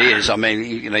who it is. I mean,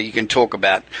 you can talk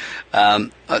about. I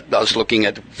was looking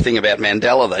at the thing about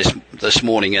Mandela this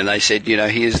morning, and they said,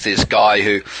 here's this guy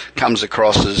who comes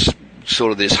across as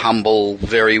sort of this humble,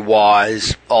 very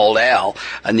wise old owl,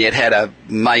 and yet had a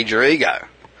major ego.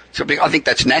 So I think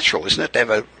that's natural, isn't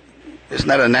it? Isn't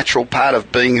that a natural part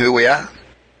of being who we are?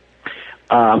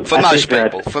 For most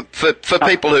people, for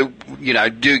people who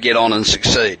do get on and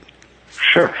succeed.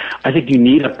 Sure, I think you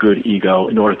need a good ego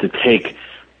in order to take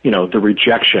the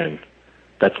rejection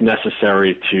that's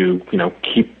necessary to,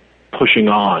 keep pushing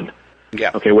on.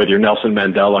 Yeah. Okay, whether you're Nelson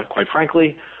Mandela, quite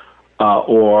frankly,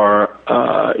 or,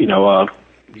 a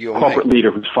corporate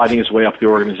leader who's fighting his way up the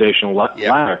organizational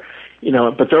ladder.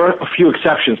 But there are a few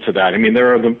exceptions to that. I mean,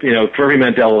 there are for every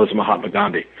Mandela is a Mahatma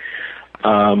Gandhi.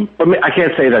 But I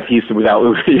can't say that he's without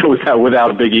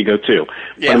a big ego too.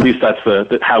 Yeah. But at least that's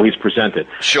how he's presented.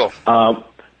 Sure.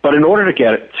 But in order to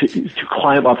get it to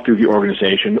climb up through the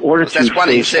organization, in order to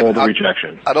face all the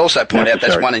rejection, I'd also point out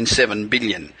that's 1 in 7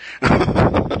 billion.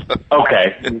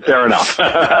 Okay, fair enough.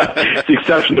 It's the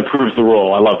exception that proves the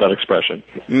rule. I love that expression.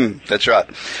 That's right.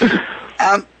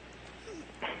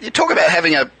 You talk about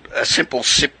having a simple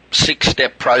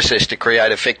six-step process to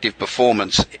create effective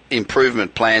performance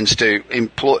improvement plans to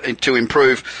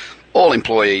improve all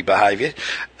employee behaviour.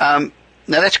 Now,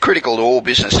 that's critical to all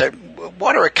business. So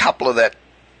what are a couple of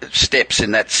steps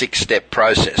in that 6-step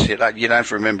process? You don't have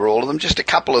to remember all of them. Just a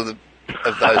couple of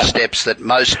those steps that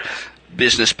most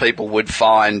business people would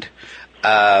find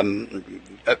of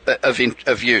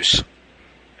use.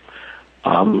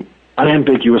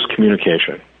 Unambiguous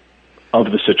communication of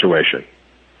the situation.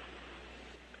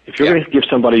 If you're going to give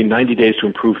somebody 90 days to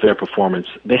improve their performance,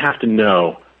 they have to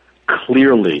know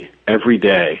clearly every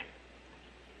day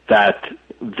that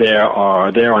they're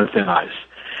on thin ice.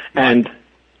 And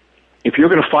if you're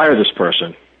going to fire this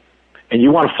person, and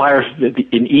you want to fire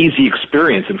an easy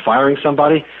experience in firing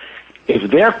somebody, if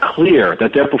they're clear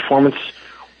that their performance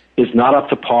is not up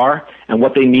to par and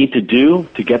what they need to do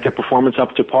to get their performance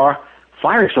up to par,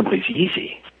 firing somebody's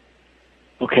easy.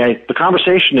 Okay? The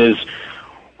conversation is,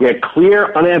 we had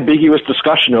clear, unambiguous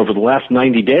discussion over the last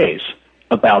 90 days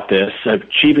about this,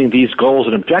 achieving these goals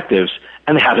and objectives,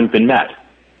 and they haven't been met.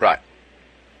 Right.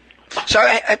 So,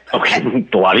 okay,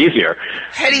 a lot easier.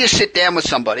 How do you sit down with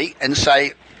somebody and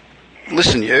say,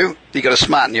 listen, you got to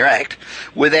smarten your act,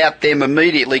 without them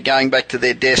immediately going back to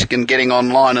their desk and getting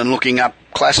online and looking up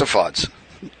classifieds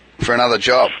for another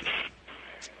job?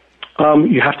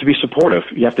 You have to be supportive.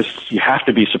 You have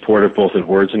to be supportive both in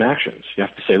words and actions. You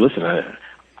have to say, listen,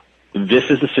 this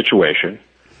is the situation.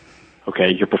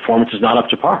 Okay, your performance is not up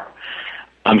to par.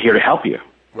 I'm here to help you.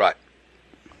 Right.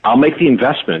 I'll make the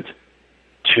investment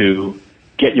to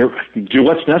do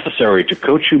what's necessary to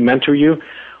coach you, mentor you,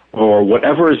 or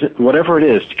whatever it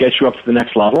is to get you up to the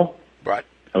next level. Right.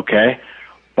 Okay?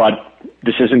 But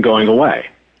this isn't going away,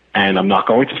 and I'm not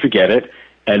going to forget it.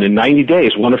 And in 90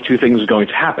 days, one of two things is going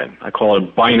to happen. I call it a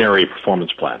binary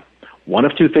performance plan. One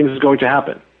of two things is going to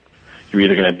happen. You're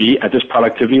either going to be at this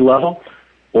productivity level,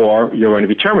 or you're going to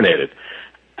be terminated.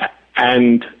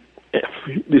 And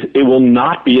it will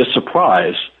not be a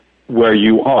surprise where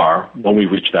you are when we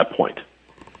reach that point.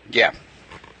 Yeah.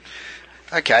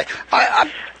 Okay. I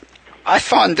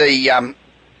find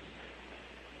the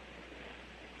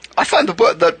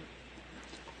book that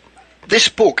this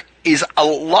book is a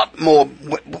lot more.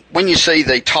 When you see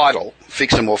the title,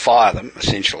 "Fix Them or Fire Them,"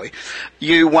 essentially,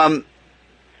 there's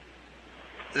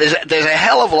a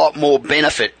hell of a lot more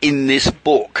benefit in this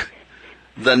book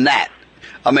than that.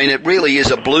 I mean, it really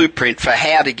is a blueprint for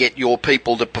how to get your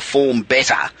people to perform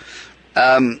better,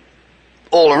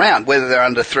 all around, whether they're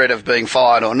under threat of being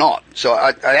fired or not. So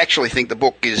I actually think the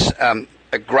book is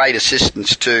a great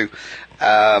assistance to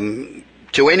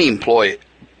any employer,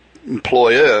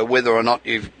 whether or not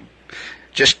you've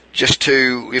just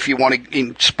if you want to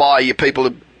inspire your people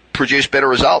to produce better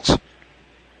results.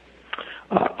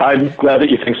 I'm glad that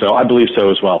you think so. I believe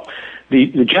so as well.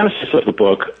 The genesis of the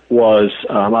book was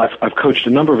I've coached a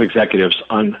number of executives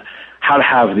on how to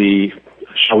have the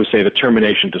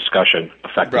termination discussion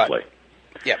effectively. Right.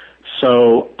 Yeah.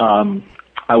 So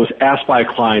I was asked by a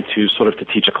client to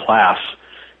teach a class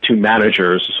to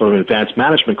managers, sort of an advanced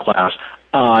management class,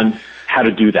 on how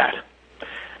to do that.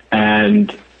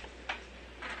 And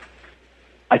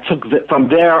from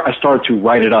there, I started to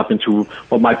write it up into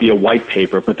what might be a white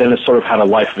paper, but then it sort of had a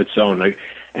life of its own.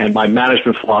 And my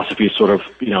management philosophies were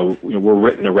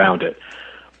written around it.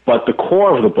 But the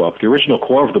core of the book, the original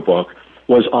core of the book,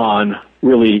 was on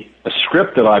really a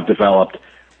script that I've developed,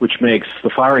 which makes the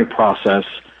firing process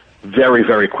very,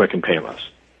 very quick and painless.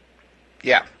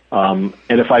 Yeah. And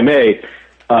if I may,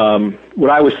 what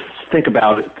I always think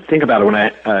about it when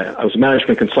I was a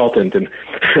management consultant and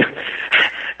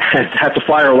and had to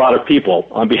fire a lot of people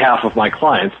on behalf of my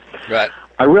clients. Right.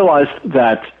 I realized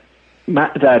that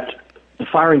the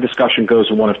firing discussion goes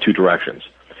in one of two directions.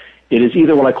 It is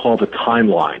either what I call the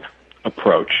timeline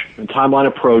approach. The timeline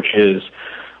approach is,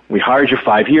 we hired you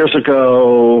 5 years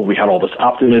ago, we had all this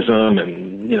optimism,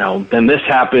 and then this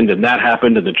happened and that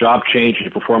happened, and the job changed, and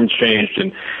your performance changed,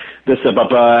 and this,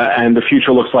 and the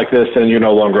future looks like this, and you're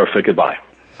no longer a fit goodbye.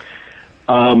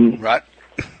 Right.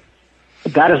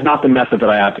 That is not the method that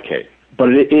I advocate,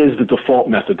 but it is the default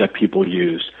method that people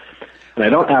use. And I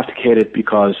don't advocate it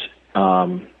because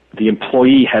the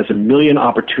employee has a million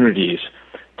opportunities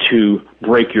to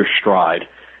break your stride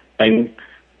and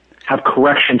have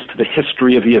corrections to the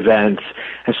history of the events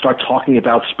and start talking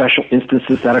about special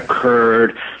instances that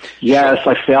occurred. Yes,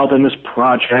 I failed in this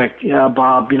project. Yeah,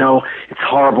 Bob, it's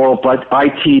horrible, but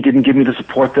IT didn't give me the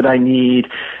support that I need.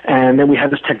 And then we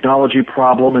had this technology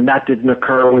problem, and that didn't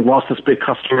occur. We lost this big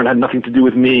customer and had nothing to do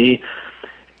with me.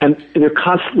 And they're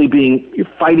constantly you're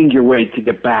fighting your way to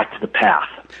get back to the path.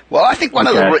 Well, I think one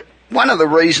of the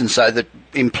reasons, though, that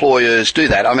employers do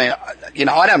that, I mean,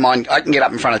 I don't mind. I can get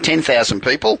up in front of 10,000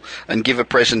 people and give a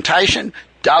presentation.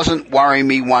 Doesn't worry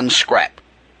me one scrap.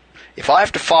 If I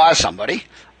have to fire somebody,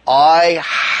 I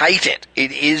hate it.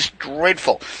 It is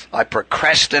dreadful. I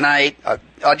procrastinate.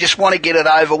 I just want to get it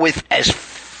over with as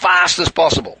fast as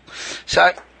possible.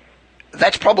 So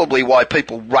that's probably why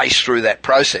people race through that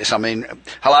process. I mean,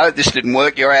 hello, this didn't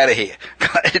work, you're out of here.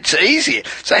 It's easier.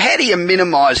 So how do you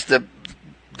minimise the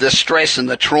stress and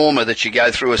the trauma that you go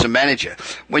through as a manager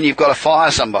when you've got to fire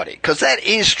somebody? Because that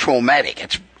is traumatic.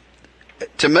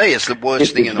 To me, it's the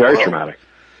worst thing in the world. It's very traumatic.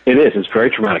 It is. It's very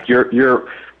traumatic.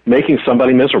 You're making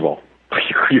somebody miserable.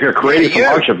 You're creating some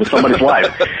hardship in somebody's life.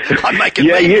 I'm making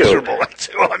me miserable. That's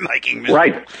who I'm making miserable.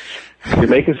 Right. You're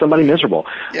making somebody miserable.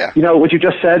 Yeah. What you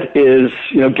just said is,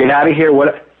 get out of here.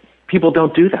 What people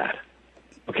don't do that.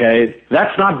 Okay?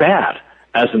 That's not bad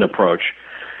as an approach.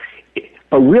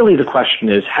 But really the question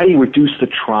is, how do you reduce the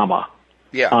trauma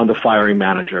on the firing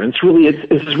manager? And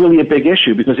this is really a big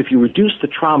issue, because if you reduce the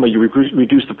trauma, you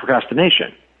reduce the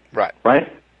procrastination. Right. Right?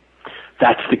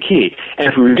 That's the key. And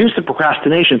if we reduce the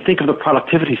procrastination, think of the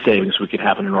productivity savings we could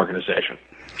have in an organization.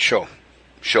 Sure.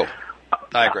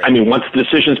 I agree. I mean, once the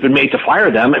decision's been made to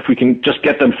fire them, if we can just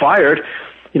get them fired,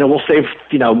 we'll save,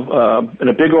 in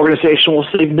a big organization, we'll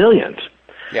save millions.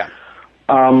 Yeah.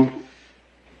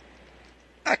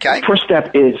 Okay. First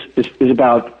step is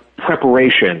about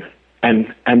preparation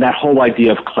and that whole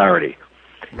idea of clarity.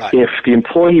 Right. If the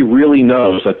employee really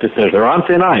knows that they're on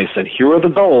thin ice and here are the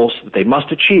goals that they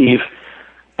must achieve,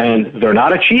 and they're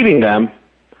not achieving them,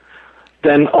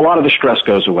 then a lot of the stress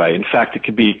goes away. In fact, it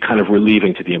could be kind of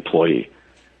relieving to the employee,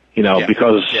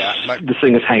 because this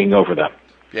thing is hanging over them.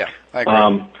 Yeah, I agree.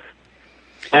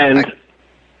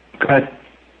 Go ahead.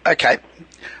 Okay.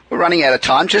 We're running out of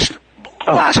time. Just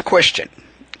last question.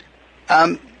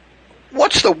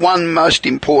 What's the one most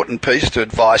important piece of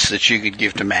advice that you could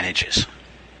give to managers?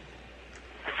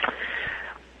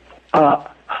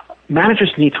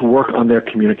 Managers need to work on their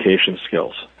communication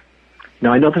skills.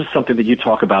 Now, I know this is something that you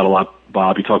talk about a lot,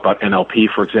 Bob. You talk about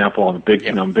NLP, for example. I'm a big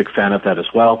fan of that as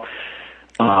well.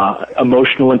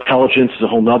 Emotional intelligence is a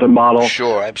whole other model.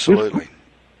 Sure, absolutely.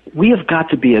 We have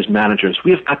got to be, as managers, we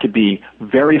have got to be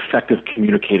very effective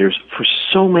communicators for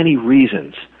so many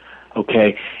reasons.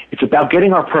 Okay? It's about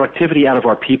getting our productivity out of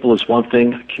our people is one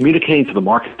thing. Communicating to the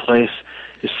marketplace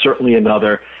is certainly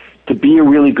another. To be a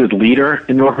really good leader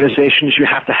in organizations, you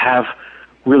have to have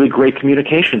really great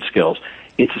communication skills.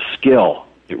 It's a skill.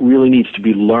 It really needs to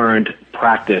be learned,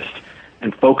 practiced,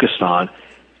 and focused on.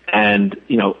 And,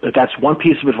 that's one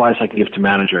piece of advice I can give to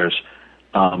managers.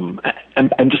 And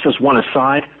just as one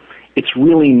aside, it's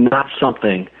really not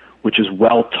something which is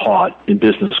well taught in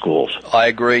business schools. I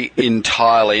agree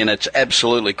entirely, and it's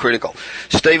absolutely critical.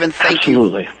 Stephen, thank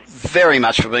you very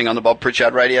much for being on the Bob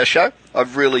Pritchard Radio Show.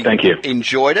 I've really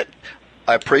enjoyed it.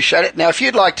 I appreciate it. Now, if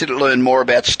you'd like to learn more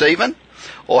about Stephen,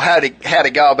 or how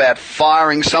to go about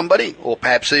firing somebody, or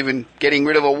perhaps even getting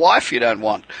rid of a wife you don't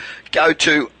want, go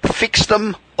to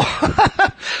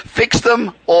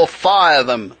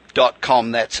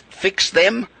fixthemorfirethem.com. That's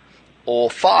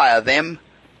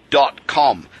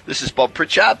fixthemorfirethem.com. This is Bob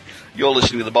Pritchard. You're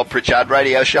listening to the Bob Pritchard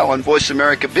Radio Show on Voice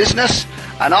America Business,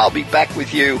 and I'll be back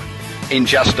with you in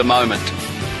just a moment.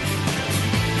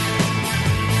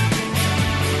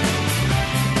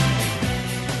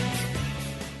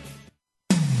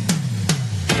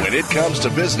 When it comes to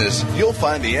business, you'll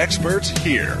find the experts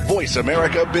here. Voice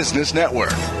America Business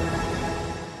Network.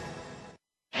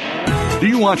 Do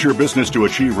you want your business to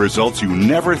achieve results you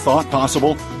never thought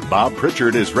possible? Bob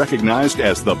Pritchard is recognized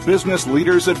as the Business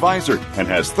Leader's Advisor and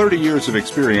has 30 years of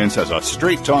experience as a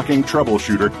straight-talking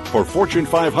troubleshooter for Fortune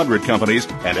 500 companies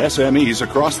and SMEs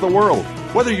across the world.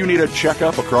 Whether you need a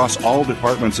checkup across all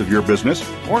departments of your business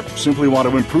or simply want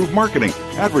to improve marketing,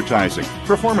 advertising,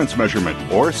 performance measurement,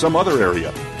 or some other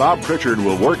area, Bob Pritchard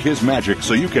will work his magic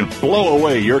so you can blow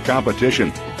away your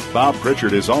competition. Bob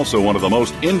Pritchard is also one of the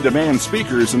most in-demand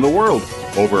speakers in the world.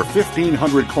 Over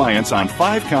 1,500 clients on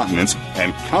 5 continents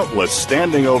and countless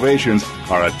standing ovations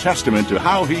are a testament to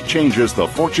how he changes the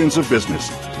fortunes of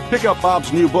business. Pick up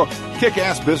Bob's new book,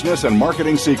 Kick-Ass Business and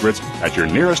Marketing Secrets, at your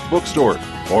nearest bookstore,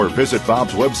 or visit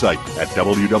Bob's website at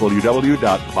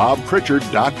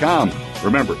www.bobpritchard.com.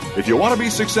 Remember, if you want to be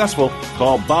successful,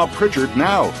 call Bob Pritchard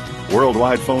now.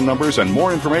 Worldwide phone numbers and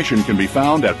more information can be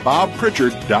found at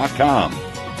bobpritchard.com.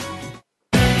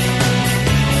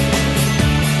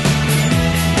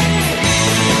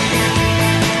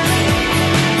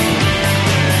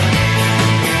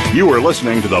 You are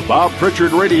listening to the Bob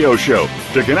Pritchard Radio Show.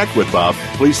 To connect with Bob,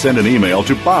 please send an email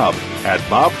to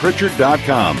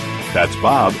bob@bobpritchard.com. That's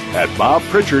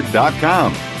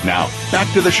bob@bobpritchard.com. Now, back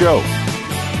to the show.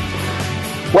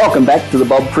 Welcome back to the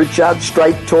Bob Pritchard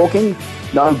Straight Talking,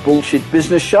 No Bullshit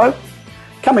Business Show.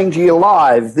 Coming to you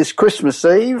live this Christmas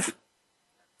Eve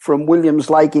from Williams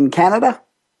Lake in Canada.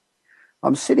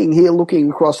 I'm sitting here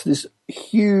looking across this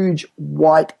huge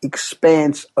white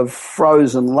expanse of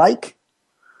frozen lake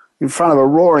in front of a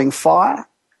roaring fire.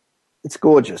 It's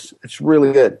gorgeous. It's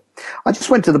really good. I just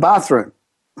went to the bathroom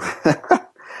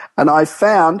and I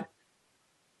found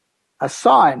a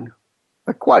sign,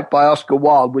 a quote by Oscar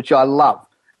Wilde, which I love.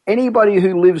 Anybody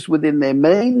who lives within their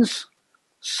means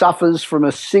suffers from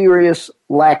a serious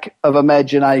lack of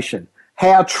imagination.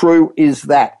 How true is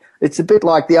that? It's a bit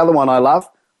like the other one I love.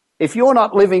 If you're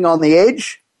not living on the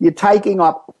edge, you're taking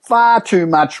up far too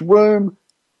much room.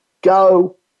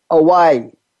 Go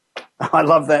away. I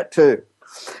love that too.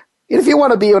 If you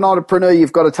want to be an entrepreneur,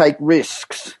 you've got to take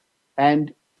risks.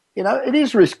 And, it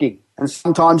is risky. And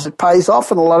sometimes it pays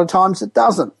off and a lot of times it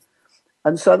doesn't.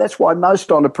 And so that's why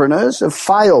most entrepreneurs have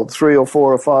failed 3 or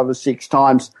 4 or 5 or 6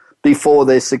 times before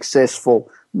they're successful.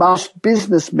 Most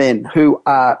businessmen who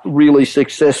are really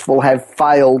successful have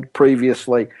failed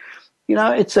previously.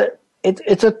 It's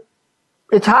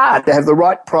hard to have the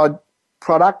right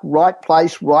product, right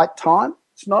place, right time.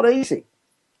 It's not easy.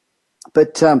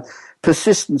 But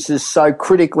persistence is so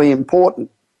critically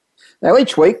important. Now,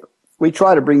 each week we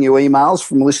try to bring you emails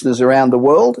from listeners around the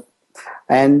world.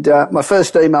 And my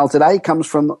first email today comes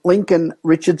from Lincoln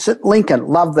Richardson. Lincoln,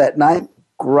 love that name.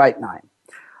 Great name.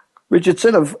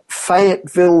 Richardson of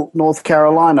Fayetteville, North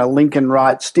Carolina. Lincoln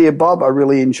writes, Dear Bob, I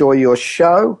really enjoy your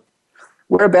show.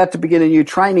 We're about to begin a new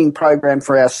training program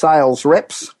for our sales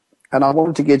reps, and I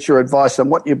wanted to get your advice on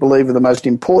what you believe are the most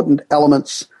important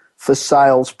elements for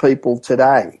salespeople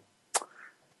today.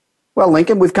 Well,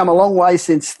 Lincoln, we've come a long way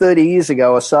since 30 years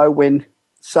ago or so when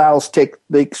sales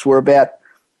techniques were about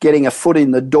getting a foot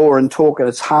in the door and talking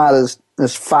as hard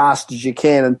as fast as you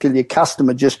can until your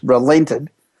customer just relented.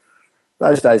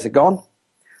 Those days are gone.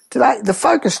 Today, the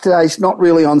focus today is not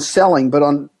really on selling, but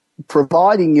on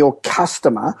providing your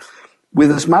customer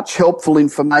with as much helpful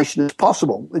information as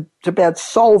possible. It's about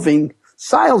sales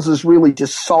is really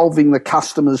just solving the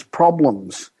customer's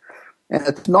problems. And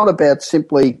it's not about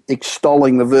simply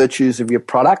extolling the virtues of your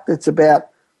product. It's about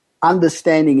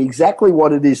understanding exactly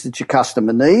what it is that your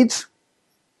customer needs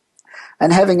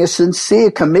and having a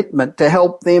sincere commitment to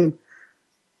help them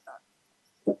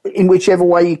in whichever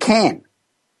way you can.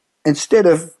 Instead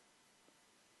of,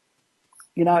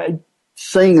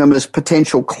 seeing them as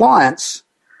potential clients,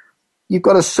 you've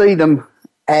got to see them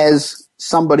as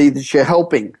somebody that you're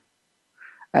helping.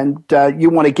 And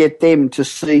you want to get them to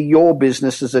see your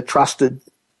business as a trusted,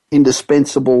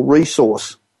 indispensable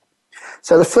resource.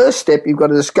 So the first step, you've got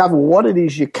to discover what it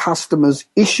is your customers'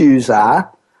 issues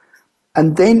are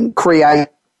and then create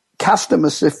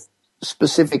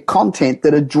customer-specific content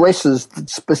that addresses the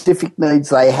specific needs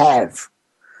they have.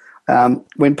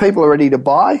 When people are ready to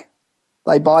buy,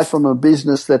 they buy from a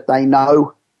business that they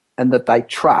know and that they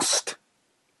trust.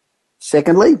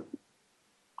 Secondly,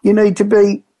 you need to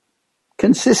be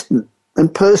consistent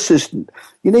and persistent.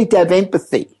 You need to have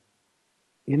empathy.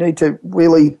 You need to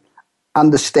really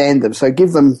understand them. So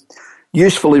give them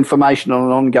useful information on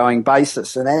an ongoing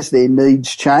basis. And as their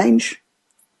needs change,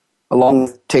 along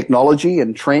with technology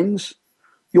and trends,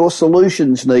 your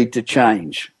solutions need to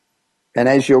change. And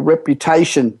as your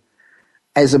reputation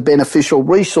as a beneficial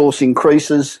resource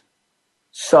increases,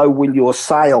 so will your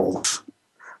sales.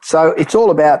 So it's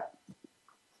all about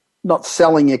not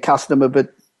selling your customer,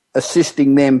 but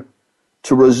assisting them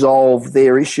to resolve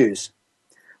their issues.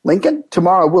 Lincoln,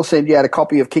 tomorrow we'll send you out a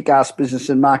copy of Kick-Ass Business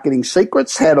and Marketing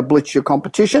Secrets, How to Blitz Your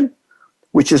Competition,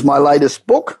 which is my latest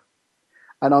book,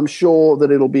 and I'm sure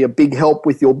that it'll be a big help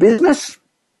with your business.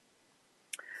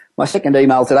 My second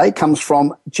email today comes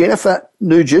from Jennifer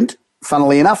Nugent,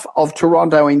 funnily enough, of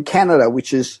Toronto in Canada,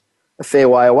 which is a fair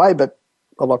way away, but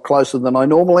a lot closer than I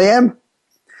normally am.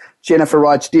 Jennifer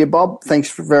writes, Dear Bob,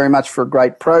 thanks very much for a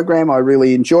great program. I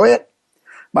really enjoy it.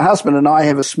 My husband and I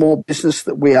have a small business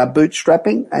that we are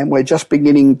bootstrapping, and we're just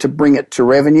beginning to bring it to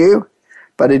revenue,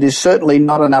 but it is certainly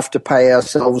not enough to pay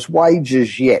ourselves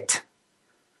wages yet.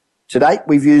 To date,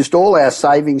 we've used all our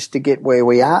savings to get where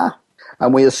we are,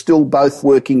 and we are still both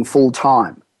working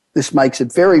full-time. This makes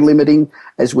it very limiting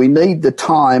as we need the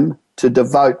time to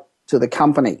devote to the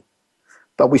company.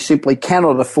 But we simply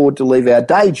cannot afford to leave our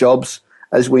day jobs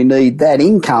as we need that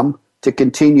income to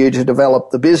continue to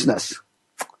develop the business.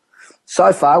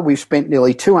 So far, we've spent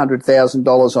nearly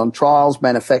 $200,000 on trials,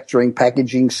 manufacturing,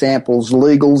 packaging, samples,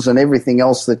 legals, and everything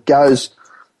else that goes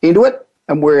into it.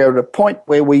 And we're at a point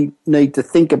where we need to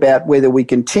think about whether we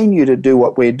continue to do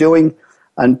what we're doing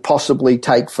and possibly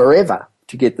take forever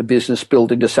to get the business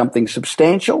built into something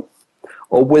substantial,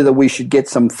 or whether we should get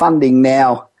some funding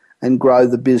now and grow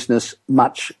the business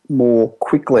much more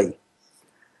quickly.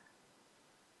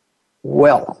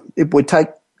 Well, it would take,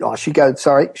 she goes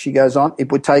on,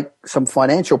 it would take some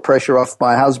financial pressure off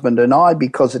my husband and I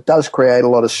because it does create a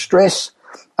lot of stress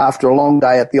after a long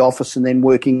day at the office and then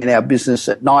working in our business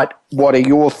at night. What are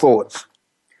your thoughts?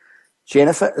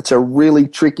 Jennifer, it's a really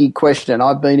tricky question.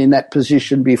 I've been in that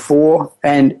position before,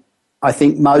 and I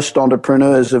think most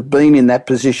entrepreneurs have been in that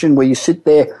position where you sit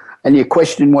there and you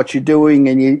question what you're doing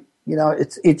and You know,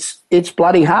 it's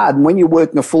bloody hard. And when you're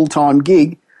working a full-time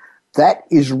gig, that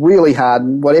is really hard.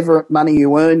 And whatever money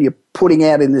you earn, you're putting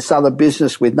out in this other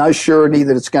business with no surety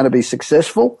that it's going to be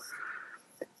successful.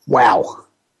 Wow,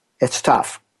 it's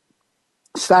tough.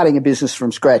 Starting a business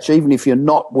from scratch, even if you're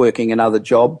not working another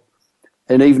job,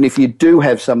 and even if you do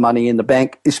have some money in the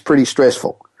bank, is pretty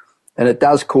stressful. And it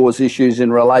does cause issues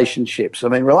in relationships. I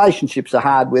mean, relationships are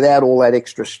hard without all that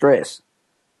extra stress.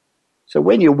 So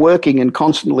when you're working and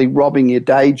constantly robbing your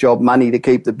day job money to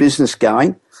keep the business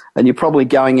going, and you're probably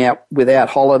going out without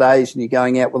holidays and you're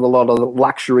going out with a lot of the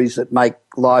luxuries that make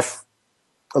life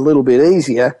a little bit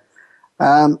easier,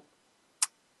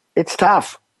 it's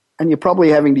tough. And you're probably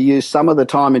having to use some of the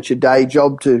time at your day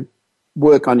job to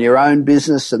work on your own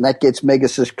business, and that gets mega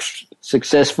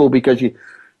successful because you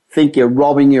think you're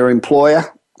robbing your employer.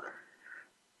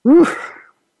 Whew.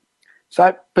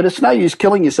 So, but it's no use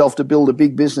killing yourself to build a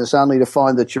big business only to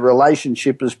find that your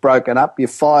relationship is broken up, you're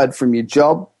fired from your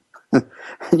job, and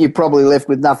you're probably left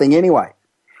with nothing anyway.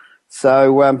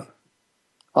 So,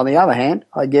 on the other hand,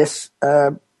 I guess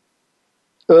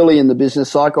early in the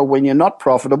business cycle, when you're not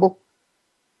profitable,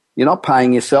 you're not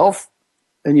paying yourself,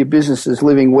 and your business is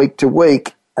living week to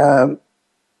week,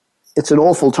 it's an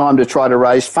awful time to try to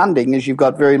raise funding as you've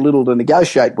got very little to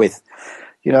negotiate with.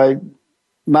 You know,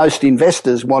 most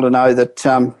investors want to know that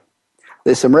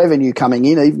there's some revenue coming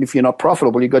in, even if you're not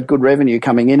profitable, you've got good revenue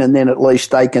coming in, and then at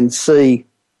least they can see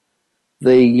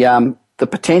the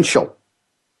potential.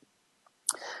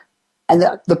 And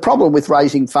the problem with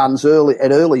raising funds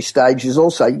at early stage is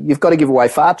also you've got to give away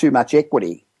far too much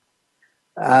equity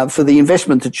for the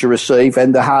investment that you receive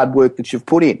and the hard work that you've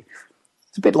put in.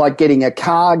 It's a bit like getting a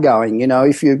car going. You know,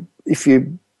 if your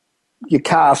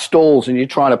car stalls and you're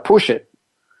trying to push it,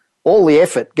 all the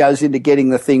effort goes into getting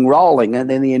the thing rolling, and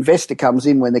then the investor comes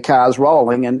in when the car's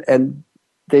rolling and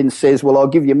then says, well, I'll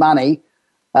give you money,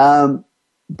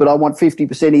 but I want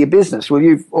 50% of your business. Well,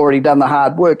 you've already done the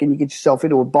hard work and you get yourself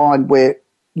into a bind where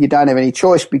you don't have any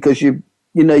choice because you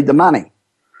need the money.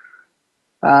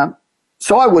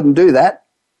 So I wouldn't do that.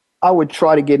 I would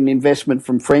try to get an investment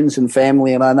from friends and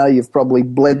family, and I know you've probably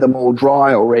bled them all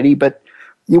dry already, but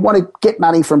you want to get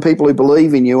money from people who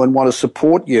believe in you and want to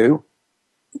support you.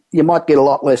 You might get a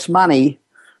lot less money,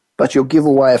 but you'll give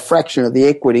away a fraction of the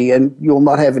equity, and you'll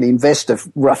not have an investor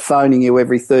phoning you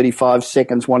every 35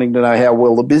 seconds wanting to know how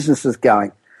well the business is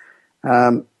going.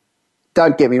 Don't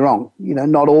get me wrong. You know,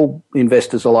 not all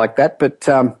investors are like that, but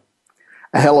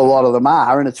a hell of a lot of them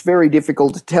are, and it's very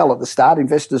difficult to tell at the start.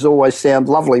 Investors always sound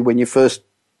lovely when you first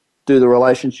do the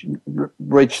relationship,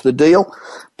 reach the deal,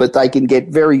 but they can get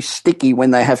very sticky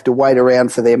when they have to wait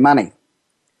around for their money.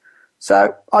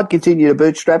 So I'd continue to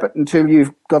bootstrap it until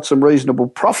you've got some reasonable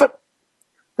profit.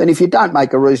 Then if you don't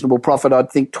make a reasonable profit,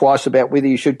 I'd think twice about whether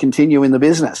you should continue in the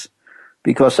business,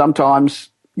 because sometimes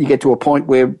you get to a point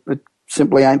where it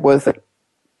simply ain't worth it.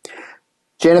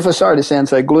 Jennifer, sorry to sound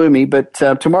so gloomy, but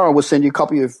tomorrow we'll send you a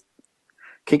copy of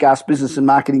Kick-Ass Business and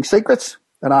Marketing Secrets,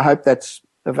 and I hope that's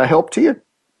of a help to you.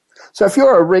 So if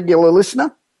you're a regular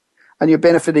listener and you're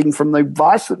benefiting from the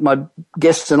advice that my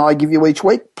guests and I give you each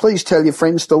week, please tell your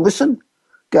friends to listen.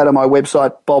 Go to my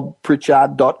website,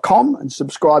 bobpritchard.com, and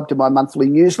subscribe to my monthly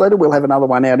newsletter. We'll have another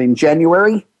one out in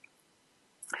January.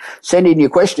 Send in your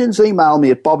questions. Email me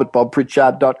at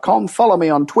bob@bobpritchard.com. Follow me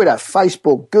on Twitter,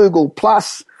 Facebook, Google+,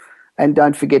 and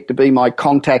don't forget to be my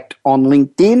contact on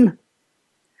LinkedIn.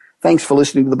 Thanks for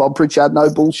listening to the Bob Pritchard No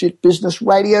Bullshit Business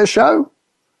Radio Show.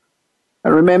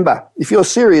 And remember, if you're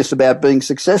serious about being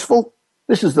successful,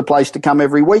 this is the place to come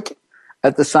every week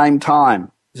at the same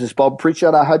time. This is Bob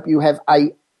Pritchard. I hope you have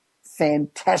a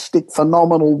fantastic,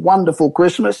 phenomenal, wonderful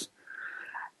Christmas,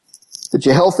 that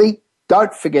you're healthy.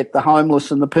 Don't forget the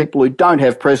homeless and the people who don't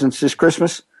have presents this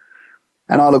Christmas.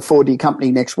 And I look forward to your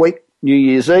company next week, New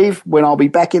Year's Eve, when I'll be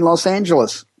back in Los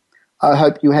Angeles. I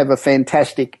hope you have a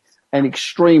fantastic and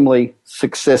extremely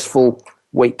successful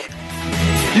week.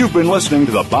 You've been listening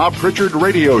to the Bob Pritchard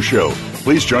Radio Show.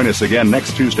 Please join us again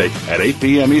next Tuesday at 8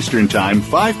 p.m. Eastern Time,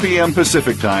 5 p.m.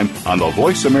 Pacific Time on the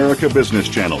Voice America Business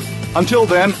Channel. Until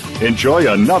then,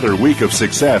 enjoy another week of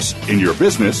success in your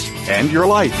business and your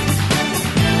life.